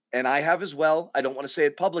 and I have as well. I don't want to say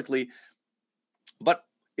it publicly, but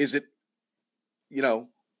is it,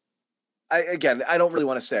 I don't really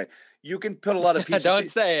want to say. You can put a lot of pieces. Don't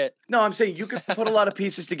say it. No, I'm saying you can put a lot of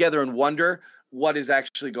pieces together and wonder what is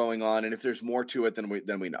actually going on, and if there's more to it than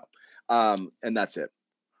we know. And that's it.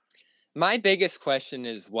 My biggest question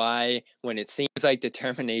is why, when it seems like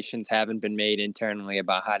determinations haven't been made internally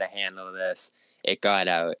about how to handle this, it got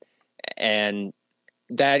out. And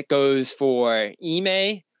that goes for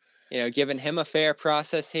Ime, giving him a fair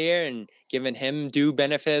process here and giving him due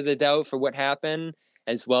benefit of the doubt for what happened,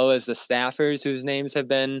 as well as the staffers whose names have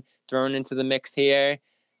been thrown into the mix here,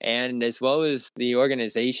 and as well as the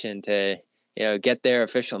organization to get their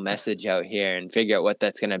official message out here and figure out what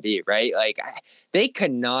that's going to be, right? Like, they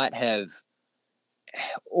could not have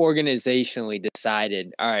organizationally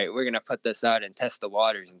decided, all right, we're going to put this out and test the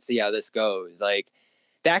waters and see how this goes. Like,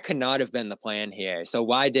 that could not have been the plan here. So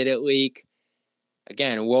why did it leak?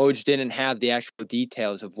 Again, Woj didn't have the actual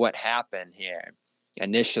details of what happened here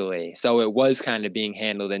initially. So it was kind of being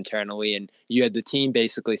handled internally. And you had the team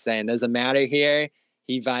basically saying, doesn't matter here.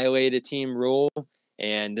 He violated team rule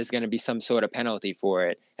and there's going to be some sort of penalty for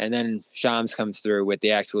it. And then Shams comes through with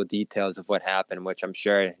the actual details of what happened, which I'm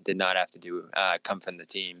sure did not have to come from the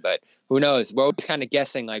team. But who knows? We're always kind of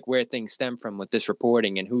guessing like where things stem from with this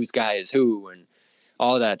reporting and whose guy is who and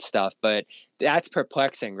all that stuff. But that's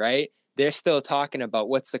perplexing, right? They're still talking about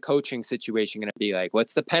what's the coaching situation going to be like?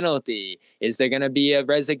 What's the penalty? Is there going to be a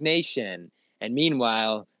resignation? And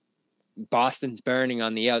meanwhile, Boston's burning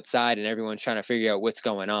on the outside and everyone's trying to figure out what's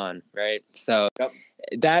going on, right? So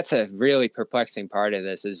that's a really perplexing part of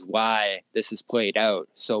this, is why this is played out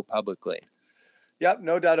so publicly. Yep,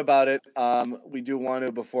 no doubt about it. We do want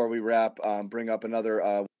to, before we wrap, bring up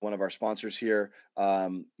another one of our sponsors here,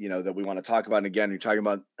 that we want to talk about. And again, you're talking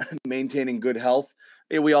about maintaining good health.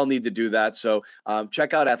 We all need to do that. So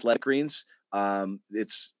check out Athletic Greens.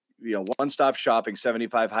 It's one-stop shopping,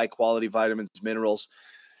 75 high-quality vitamins, minerals,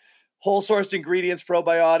 whole sourced ingredients,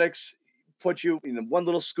 probiotics. Put you in one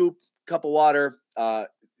little scoop, cup of water.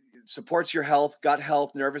 Supports your health, gut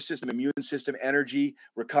health, nervous system, immune system, energy,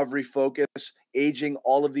 recovery, focus, aging,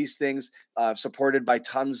 all of these things, supported by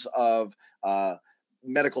tons of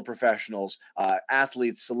medical professionals,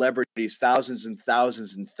 athletes, celebrities, thousands and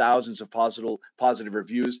thousands and thousands of positive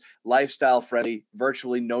reviews, lifestyle friendly,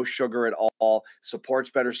 virtually no sugar at all, supports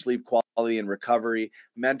better sleep quality and recovery,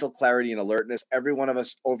 mental clarity and alertness. Every one of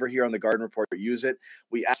us over here on the Garden Report use it.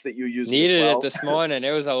 We ask that you use it. Needed as well. it this morning.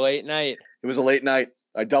 It was a late night. It was a late night.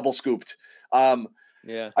 I double scooped.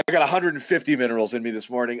 Yeah, I got 150 minerals in me this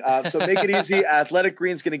morning. So make it easy. Athletic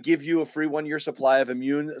Greens going to give you a free 1-year supply of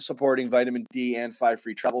immune-supporting vitamin D and 5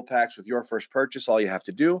 free travel packs with your first purchase. All you have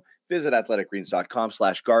to do, visit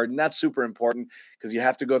athleticgreens.com/garden. That's super important because you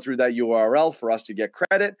have to go through that URL for us to get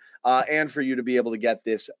credit and for you to be able to get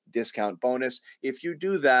this discount bonus. If you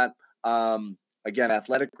do that, again,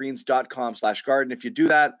 athleticgreens.com/garden. If you do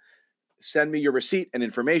that, send me your receipt and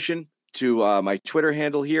information to my Twitter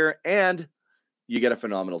handle here, and you get a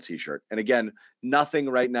phenomenal t-shirt. And again, nothing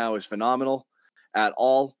right now is phenomenal at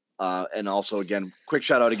all. And also, again, quick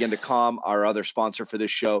shout out again to Calm, our other sponsor for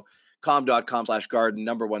this show, calm.com/garden,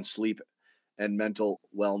 #1 sleep and mental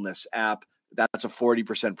wellness app. That's a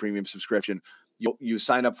 40% premium subscription. You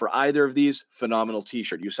sign up for either of these, phenomenal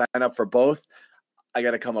t-shirt. You sign up for both, I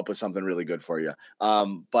got to come up with something really good for you.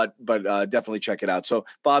 But definitely check it out. So,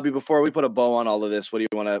 Bobby, before we put a bow on all of this, where do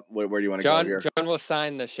you want to go here? John will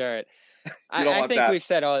sign the shirt. I think that. we've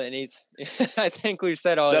said all that needs. I think we've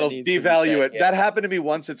said all that'll that needs. Devalue it. Yeah. That happened to me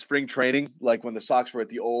once at spring training, like when the Sox were at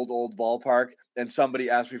the old ballpark, and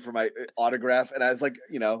somebody asked me for my autograph, and I was like,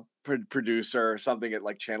 producer or something at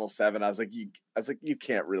like Channel 7. I was like, you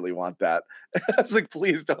can't really want that. I was like,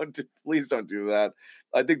 please don't do that.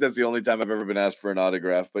 I think that's the only time I've ever been asked for an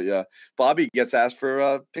autograph. But yeah, Bobby gets asked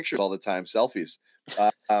for pictures all the time, selfies.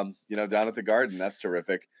 Down at the Garden. That's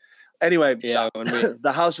terrific. Anyway, yeah,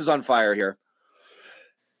 the house is on fire here.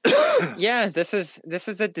 Yeah, this is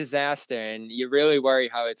a disaster, and you really worry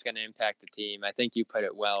how it's going to impact the team. I think you put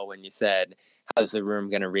it well when you said, how's the room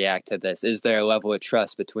going to react to this? Is there a level of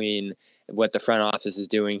trust between what the front office is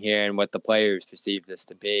doing here and what the players perceive this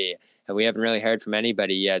to be? And we haven't really heard from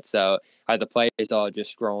anybody yet. So are the players all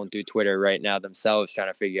just scrolling through Twitter right now themselves trying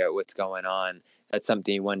to figure out what's going on? That's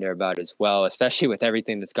something you wonder about as well, especially with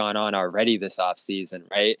everything that's gone on already this offseason,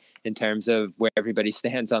 right? In terms of where everybody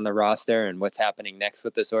stands on the roster and what's happening next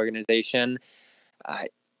with this organization.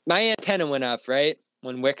 My antenna went up, right?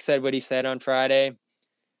 When Wick said what he said on Friday.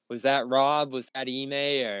 Was that Rob? Was that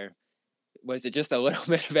Ime? Or was it just a little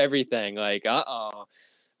bit of everything? Like,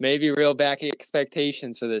 maybe reel back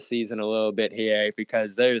expectations for this season a little bit here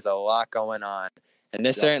because there's a lot going on. And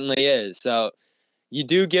this certainly is. So you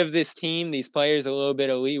do give this team, these players, a little bit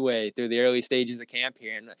of leeway through the early stages of camp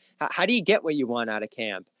here. And how do you get what you want out of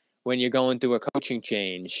camp when you're going through a coaching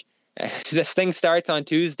change? This thing starts on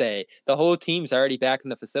Tuesday. The whole team's already back in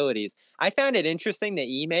the facilities. I found it interesting that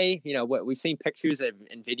Ime, what we've seen pictures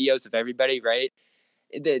and videos of everybody, right?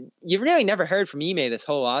 You've really never heard from Ime this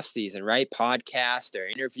whole offseason, right? Podcast or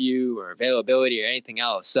interview or availability or anything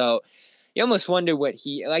else. So you almost wonder what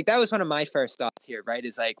that was one of my first thoughts here, right?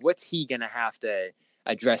 Is like, what's he going to have to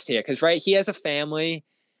address here? Because, right, he has a family.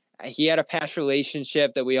 He had a past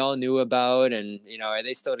relationship that we all knew about. And, are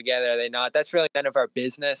they still together? Are they not? That's really none of our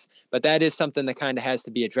business. But that is something that kind of has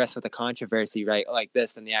to be addressed with a controversy, right? Like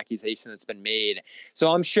this and the accusation that's been made.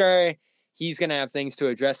 So I'm sure he's going to have things to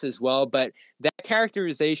address as well. But that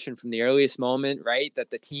characterization from the earliest moment, right, that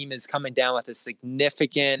the team is coming down with a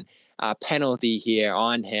significant penalty here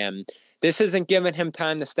on him. This isn't giving him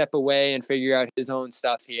time to step away and figure out his own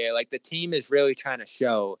stuff here. Like, the team is really trying to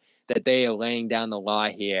show that they are laying down the law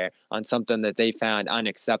here on something that they found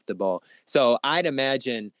unacceptable. So I'd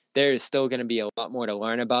imagine there is still going to be a lot more to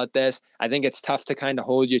learn about this. I think it's tough to kind of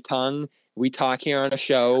hold your tongue. We talk here on a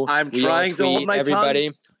show. I'm trying to hold my everybody.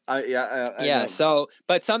 tongue. I know. So,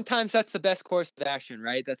 but sometimes that's the best course of action,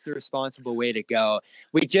 right? That's the responsible way to go.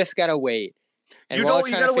 We just got to wait. And you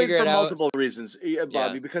got to wait for multiple reasons,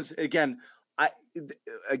 Bobby, because again,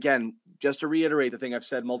 just to reiterate the thing I've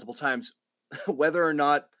said multiple times, whether or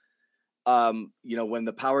not, when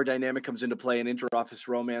the power dynamic comes into play, an inter-office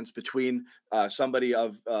romance between somebody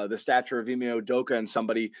of the stature of Ime Udoka and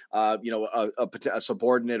somebody, a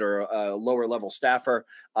subordinate or a lower level staffer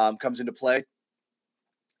comes into play,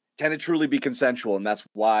 can it truly be consensual? And that's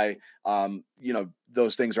why,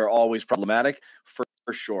 those things are always problematic for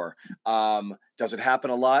sure. Does it happen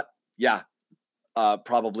a lot? Yeah.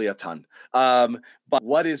 Probably a ton. But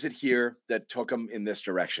what is it here that took them in this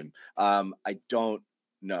direction? I don't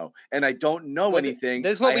know. And I don't know anything.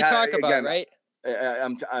 This is what we talk about, right?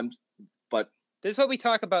 But this is what we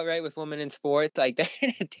talk about, right, with women in sports. Like, they're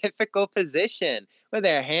in a difficult position where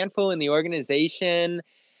they're a handful in the organization.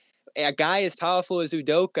 A guy as powerful as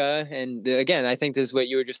Udoka, and again, I think this is what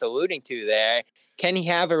you were just alluding to there. Can he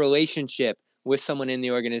have a relationship with someone in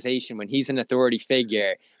the organization when he's an authority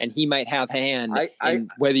figure and he might have a hand in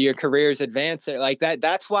whether your career is advancing like that?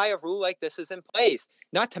 That's why a rule like this is in place.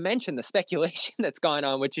 Not to mention the speculation that's gone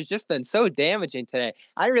on, which has just been so damaging today.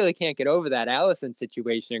 I really can't get over that Allison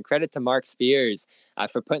situation, and credit to Mark Spears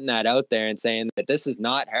for putting that out there and saying that this is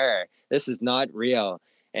not her. This is not real.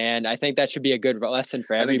 And I think that should be a good lesson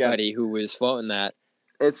for everybody who was floating that.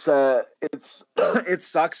 It sucks.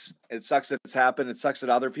 It sucks that it's happened. It sucks that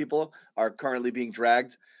other people are currently being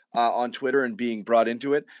dragged on Twitter and being brought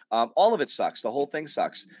into it. All of it sucks. The whole thing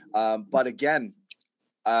sucks. But again,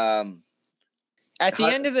 at the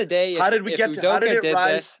end of the day, how did it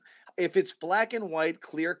rise? If it's black and white,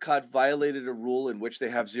 clear cut, violated a rule in which they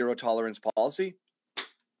have zero tolerance policy,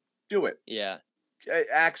 do it. Yeah.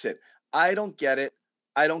 Axe it. I don't get it.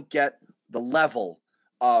 I don't get the level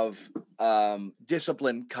of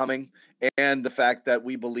discipline coming, and the fact that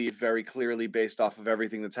we believe very clearly, based off of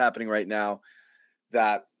everything that's happening right now,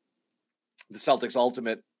 that the Celtics'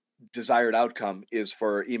 ultimate desired outcome is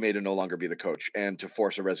for Ime to no longer be the coach and to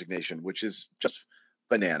force a resignation, which is just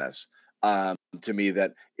bananas to me.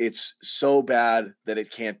 That it's so bad that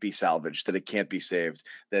it can't be salvaged, that it can't be saved,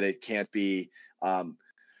 that it can't be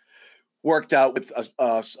worked out with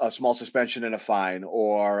a small suspension and a fine,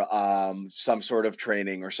 or some sort of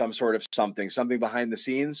training, or some sort of something behind the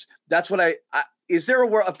scenes. That's what is there a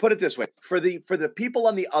word? I'll put it this way: for the people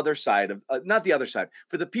on the other side of, not the other side,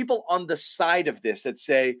 for the people on the side of this that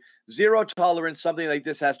say zero tolerance, something like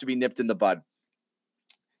this has to be nipped in the bud.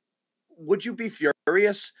 Would you be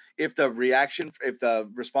furious if the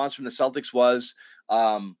response from the Celtics was,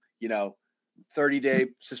 30-day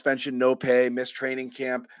suspension, no pay, missed training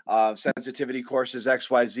camp, sensitivity courses,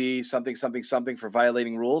 XYZ, something for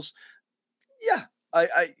violating rules? Yeah,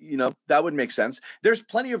 I that would make sense. There's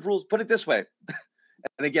plenty of rules. Put it this way.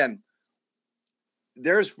 And again,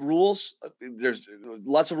 there's rules. There's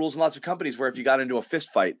lots of rules in lots of companies where if you got into a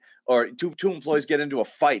fist fight, or two employees get into a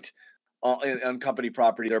fight on company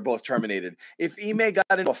property, they're both terminated. If Ime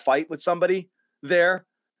got into a fight with somebody there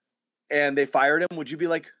and they fired him, would you be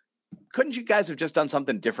like, couldn't you guys have just done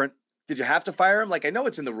something different? Did you have to fire him? Like, I know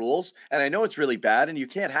it's in the rules and I know it's really bad and you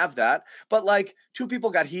can't have that, but like, two people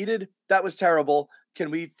got heated. That was terrible.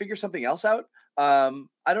 Can we figure something else out? I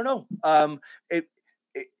don't know.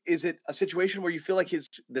 Is it a situation where you feel like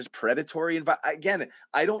there's predatory again,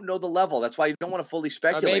 I don't know the level. That's why you don't want to fully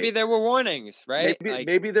speculate. Or maybe there were warnings, right?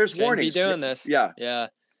 Maybe there's warnings. Be doing this. Yeah. Yeah.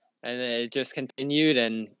 And then it just continued,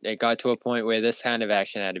 and it got to a point where this kind of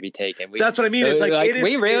action had to be taken. That's what I mean. It's like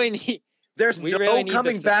we really need. There's no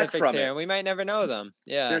coming back from it. And we might never know them.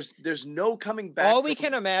 Yeah. There's no coming back. All we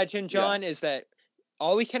can imagine, John, is that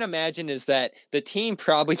the team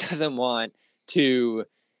probably doesn't want to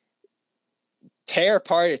tear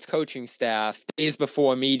apart its coaching staff days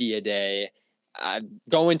before media day,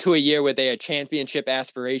 go into a year where they had championship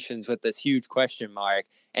aspirations with this huge question mark,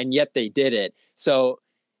 and yet they did it. So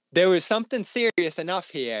there was something serious enough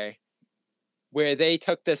here where they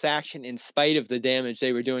took this action in spite of the damage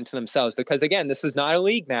they were doing to themselves. Because, again, this was not a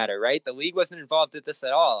league matter, right? The league wasn't involved in this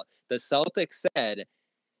at all. The Celtics said,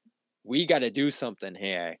 we got to do something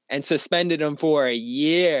here, and suspended them for a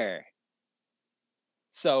year.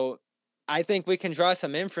 So I think we can draw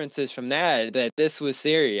some inferences from that this was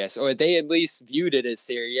serious, or they at least viewed it as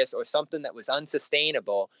serious, or something that was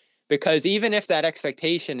unsustainable. Because even if that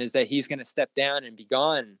expectation is that he's going to step down and be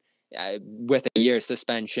gone with a year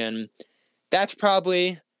suspension, that's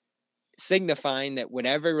probably signifying that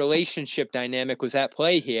whatever relationship dynamic was at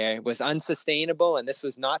play here was unsustainable, and this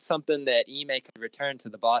was not something that Ime could return to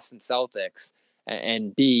the Boston Celtics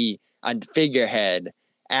and be a figurehead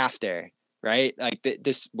after, right? Like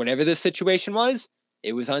this, whatever the situation was,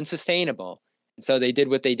 it was unsustainable. And so they did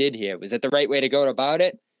what they did here. Was it the right way to go about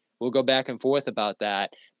it? We'll go back and forth about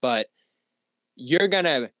that. But you're going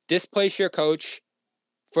to displace your coach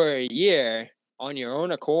for a year on your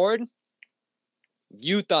own accord.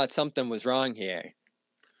 You thought something was wrong here,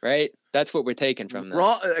 right? That's what we're taking from this.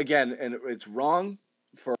 Wrong again, and it's wrong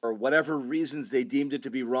for whatever reasons they deemed it to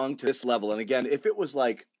be wrong to this level. And again, if it was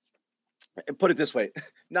like, put it this way,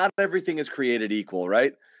 not everything is created equal,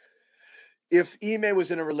 right? If Ime was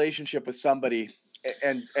in a relationship with somebody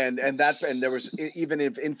and there was, even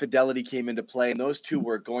if infidelity came into play and those two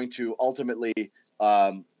were going to ultimately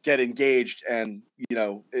get engaged, and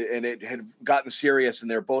and it had gotten serious,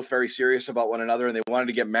 and they're both very serious about one another, and they wanted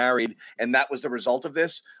to get married, and that was the result of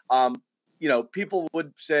this, people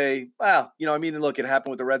would say, well, look, it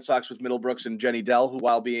happened with the Red Sox with Middlebrooks and Jenny Dell, who,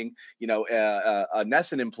 while being a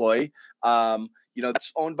NESN employee,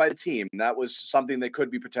 that's owned by the team. That was something that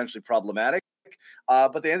could be potentially problematic.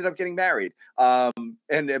 But they ended up getting married, and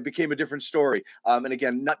it became a different story. And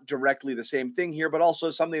again, not directly the same thing here, but also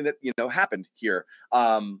something that, happened here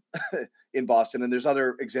in Boston. And there's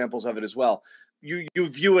other examples of it as well. You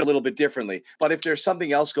view it a little bit differently. But if there's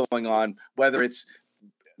something else going on, whether it's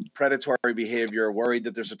predatory behavior, worried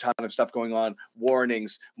that there's a ton of stuff going on,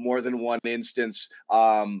 warnings, more than one instance,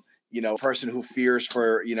 person who fears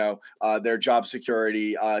for, their job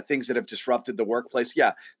security, things that have disrupted the workplace.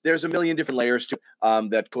 Yeah, there's a million different layers to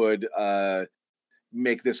that could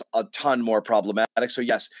make this a ton more problematic. So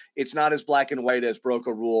yes, it's not as black and white as broke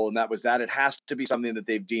a rule, and that was that. It has to be something that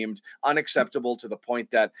they've deemed unacceptable to the point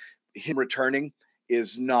that him returning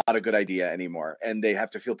is not a good idea anymore, and they have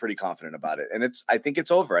to feel pretty confident about it. And I think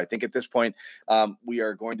it's over. I think at this point, we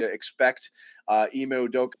are going to expect Ime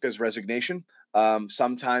Udoka's resignation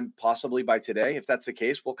sometime, possibly by today. If that's the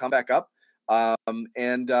case, we'll come back up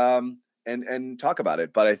and talk about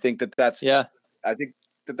it. But I think that's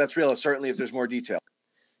real. Certainly, if there's more detail.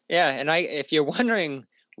 Yeah, and if you're wondering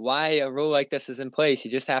why a rule like this is in place,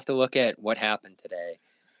 you just have to look at what happened today.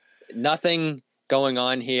 Nothing going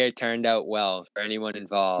on here turned out well for anyone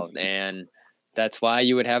involved, and that's why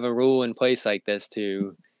you would have a rule in place like this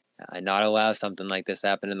to not allow something like this to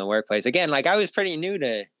happen in the workplace. Again, like, I was pretty new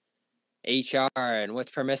to HR and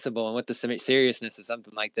what's permissible and what the seriousness of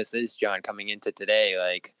something like this is, John, coming into today.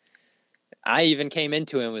 Like, I even came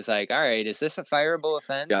into it and was like, all right, is this a fireable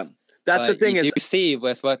offense? Yeah, that's the thing. You do see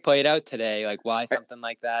with what played out today, like, why something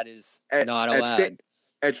like that is not allowed.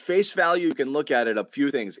 At face value, you can look at it a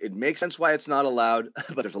few things. It makes sense why it's not allowed,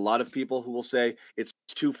 but there's a lot of people who will say it's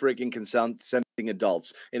two freaking consenting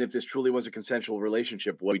adults. And if this truly was a consensual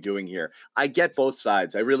relationship, what are we doing here? I get both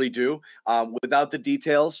sides. I really do. Without the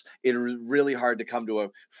details, it's really hard to come to a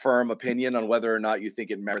firm opinion on whether or not you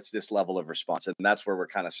think it merits this level of response. And that's where we're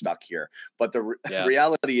kind of stuck here. But the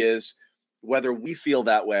reality is, whether we feel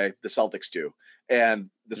that way, the Celtics do. And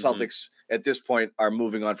the Celtics at this point are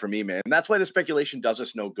moving on from Ime. And that's why the speculation does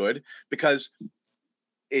us no good, because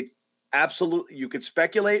it absolutely, you could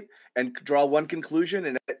speculate and draw one conclusion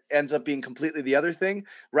and it ends up being completely the other thing,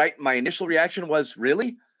 right? My initial reaction was,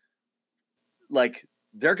 really? Like,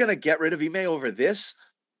 they're going to get rid of Ime over this?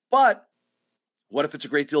 But what if it's a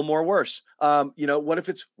great deal more worse? What if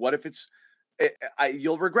it's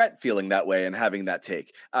you'll regret feeling that way and having that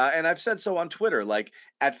take. And I've said so on Twitter, like,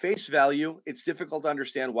 at face value, it's difficult to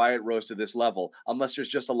understand why it rose to this level, unless there's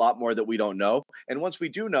just a lot more that we don't know. And once we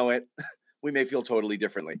do know it, we may feel totally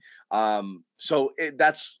differently. So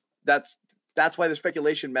that's why the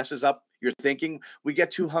speculation messes up your thinking. We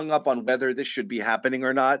get too hung up on whether this should be happening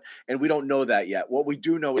or not. And we don't know that yet. What we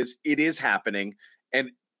do know is it is happening.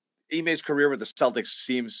 And Ime's career with the Celtics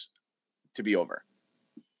seems to be over.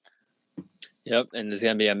 Yep, and there's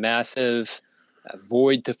going to be a massive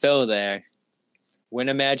void to fill there.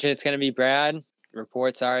 Wouldn't imagine it's going to be Brad.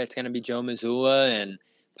 Reports are it's going to be Joe Mazzulla, and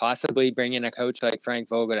possibly bring in a coach like Frank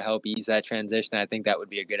Vogel to help ease that transition. I think that would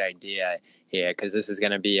be a good idea here, because this is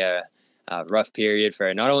going to be a rough period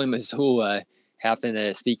for not only Mazzulla having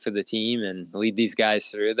to speak for the team and lead these guys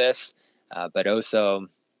through this, but also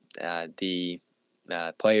the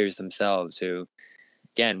players themselves who,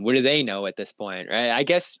 again, what do they know at this point, right? I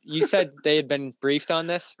guess you said they had been briefed on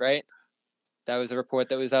this, right? That was a report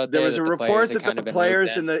that was out There there. was a that the report players had that kind the of been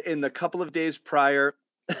players looped in the couple of days prior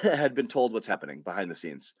had been told what's happening behind the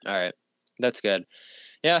scenes. All right, that's good.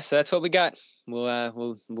 Yeah, so that's what we got.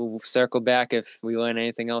 We'll circle back if we learn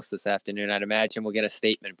anything else this afternoon. I'd imagine we'll get a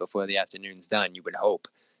statement before the afternoon's done. You would hope,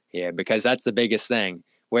 because that's the biggest thing.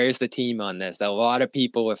 Where's the team on this? A lot of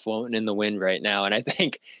people are floating in the wind right now, and I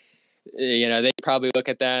think they probably look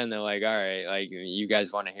at that and they're like, all right, like you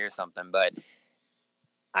guys want to hear something, but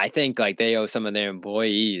I think like they owe some of their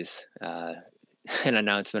employees an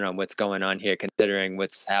announcement on what's going on here, considering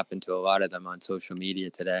what's happened to a lot of them on social media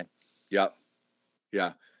today. Yep.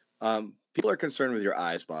 Yeah. People are concerned with your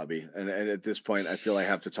eyes, Bobby. And at this point, I feel I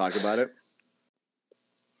have to talk about it.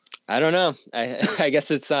 I don't know. I guess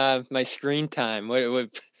it's my screen time.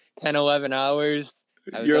 What 10, 11 hours?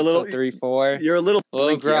 I was You're a little 3, 4. You're a little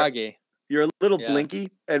groggy. You're a little Yeah. blinky.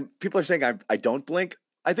 And people are saying I don't blink.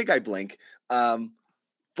 I think I blink.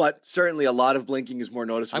 But certainly a lot of blinking is more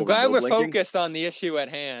noticeable. I'm glad than no we're blinking. focused on the issue at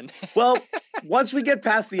hand. Well, once we get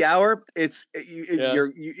past the hour,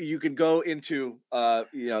 you can go into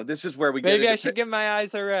this is where we get. Maybe I should give my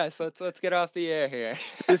eyes a rest. Let's get off the air here.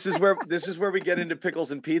 This is where we get into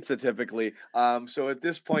pickles and pizza typically. So at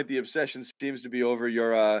this point, the obsession seems to be over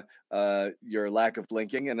your lack of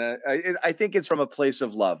blinking, and I think it's from a place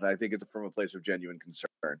of love. I think it's from a place of genuine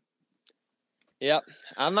concern. Yep,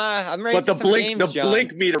 I'm ready. But for some games, the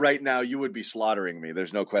blink meter right now, you would be slaughtering me.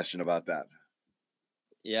 There's no question about that.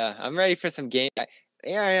 Yeah, I'm ready for some game.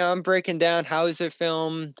 I'm breaking down Hauser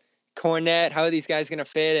film, Cornet. How are these guys gonna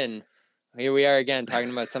fit? And here we are again talking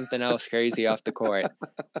about something else crazy off the court.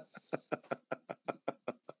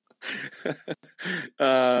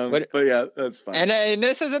 But yeah, that's fine. And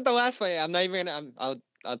this isn't the last one. I'm not even gonna.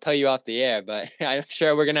 I'll tell you off the air, but I'm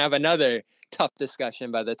sure we're gonna have another tough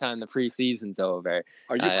discussion by the time the preseason's over.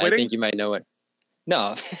 Are you quitting? I think you might know it.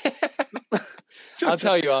 No, I'll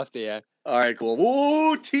tell you off the air. All right, cool.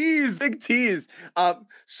 Whoa, tease, big tease.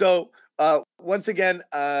 So once again,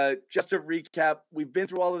 just to recap, we've been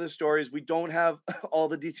through all of the stories. We don't have all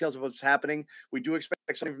the details of what's happening. We do expect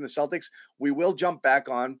something from the Celtics. We will jump back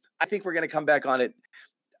on. I think we're going to come back on it.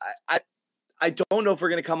 I don't know if we're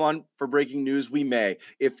going to come on for breaking news. We may.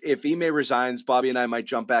 If Ime resigns, Bobby and I might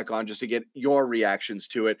jump back on just to get your reactions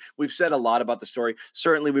to it. We've said a lot about the story.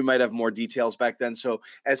 Certainly, we might have more details back then. So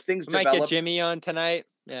as things develop, might get Jimmy on tonight.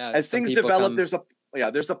 Yeah. As things develop,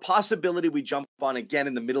 there's the possibility we jump on again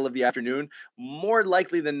in the middle of the afternoon. More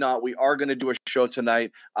likely than not, we are going to do a show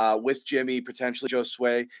tonight with Jimmy, potentially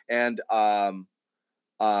Josue, and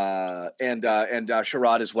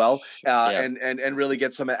Sherrod as well, and really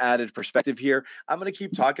get some added perspective here. I'm going to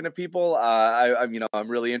keep talking to people. I'm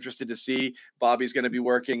really interested to see. Bobby's going to be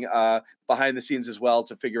working behind the scenes as well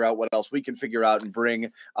to figure out what else we can figure out and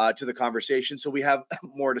bring to the conversation. So we have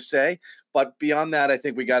more to say, but beyond that, I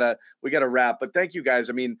think we gotta wrap. But thank you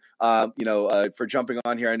guys. I mean, for jumping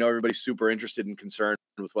on here. I know everybody's super interested and concerned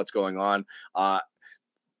with what's going on.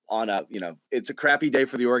 It's a crappy day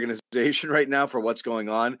for the organization right now for what's going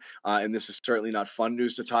on. And this is certainly not fun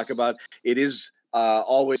news to talk about. It is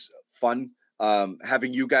always fun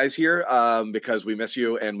having you guys here because we miss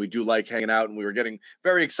you and we do like hanging out. And we were getting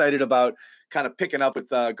very excited about kind of picking up with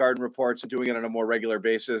Garden Reports and doing it on a more regular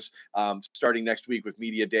basis, starting next week with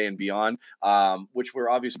Media Day and beyond, which we're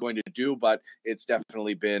obviously going to do. But it's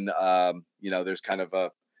definitely been, there's kind of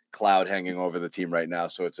a cloud hanging over the team right now.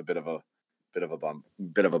 So it's a bit of a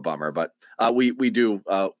bummer, but we do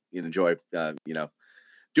enjoy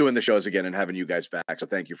doing the shows again and having you guys back. So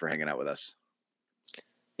thank you for hanging out with us.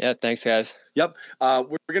 Yeah, thanks guys. Yep.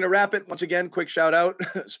 We're gonna wrap it once again. Quick shout out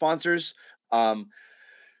sponsors.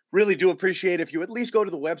 Really do appreciate if you at least go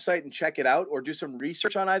to the website and check it out or do some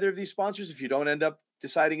research on either of these sponsors. If you don't end up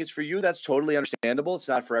deciding it's for you, that's totally understandable. It's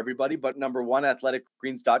not for everybody, but number one,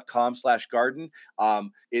 athleticgreens.com/garden.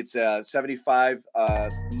 It's 75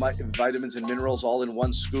 vitamins and minerals all in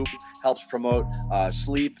one scoop, helps promote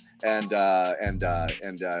sleep and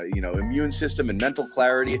immune system and mental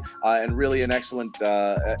clarity, and really an excellent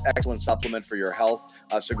supplement for your health.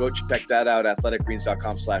 So go check that out,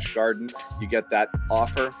 athleticgreens.com/garden. You get that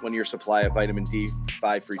offer when your supply of vitamin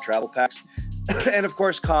D5 free travel packs. And of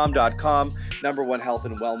course, Calm.com, number one health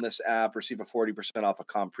and wellness app. Receive a 40% off a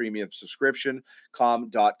Calm premium subscription.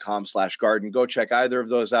 Calm.com/garden. Go check either of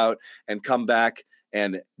those out and come back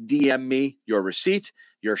and DM me your receipt,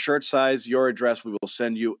 your shirt size, your address. We will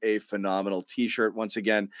send you a phenomenal t-shirt. Once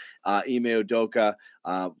again, Ime Udoka,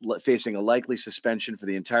 facing a likely suspension for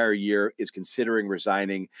the entire year, is considering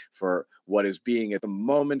resigning for what is being at the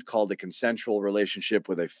moment called a consensual relationship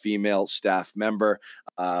with a female staff member.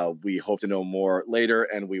 We hope to know more later,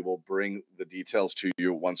 and we will bring the details to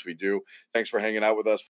you once we do. Thanks for hanging out with us.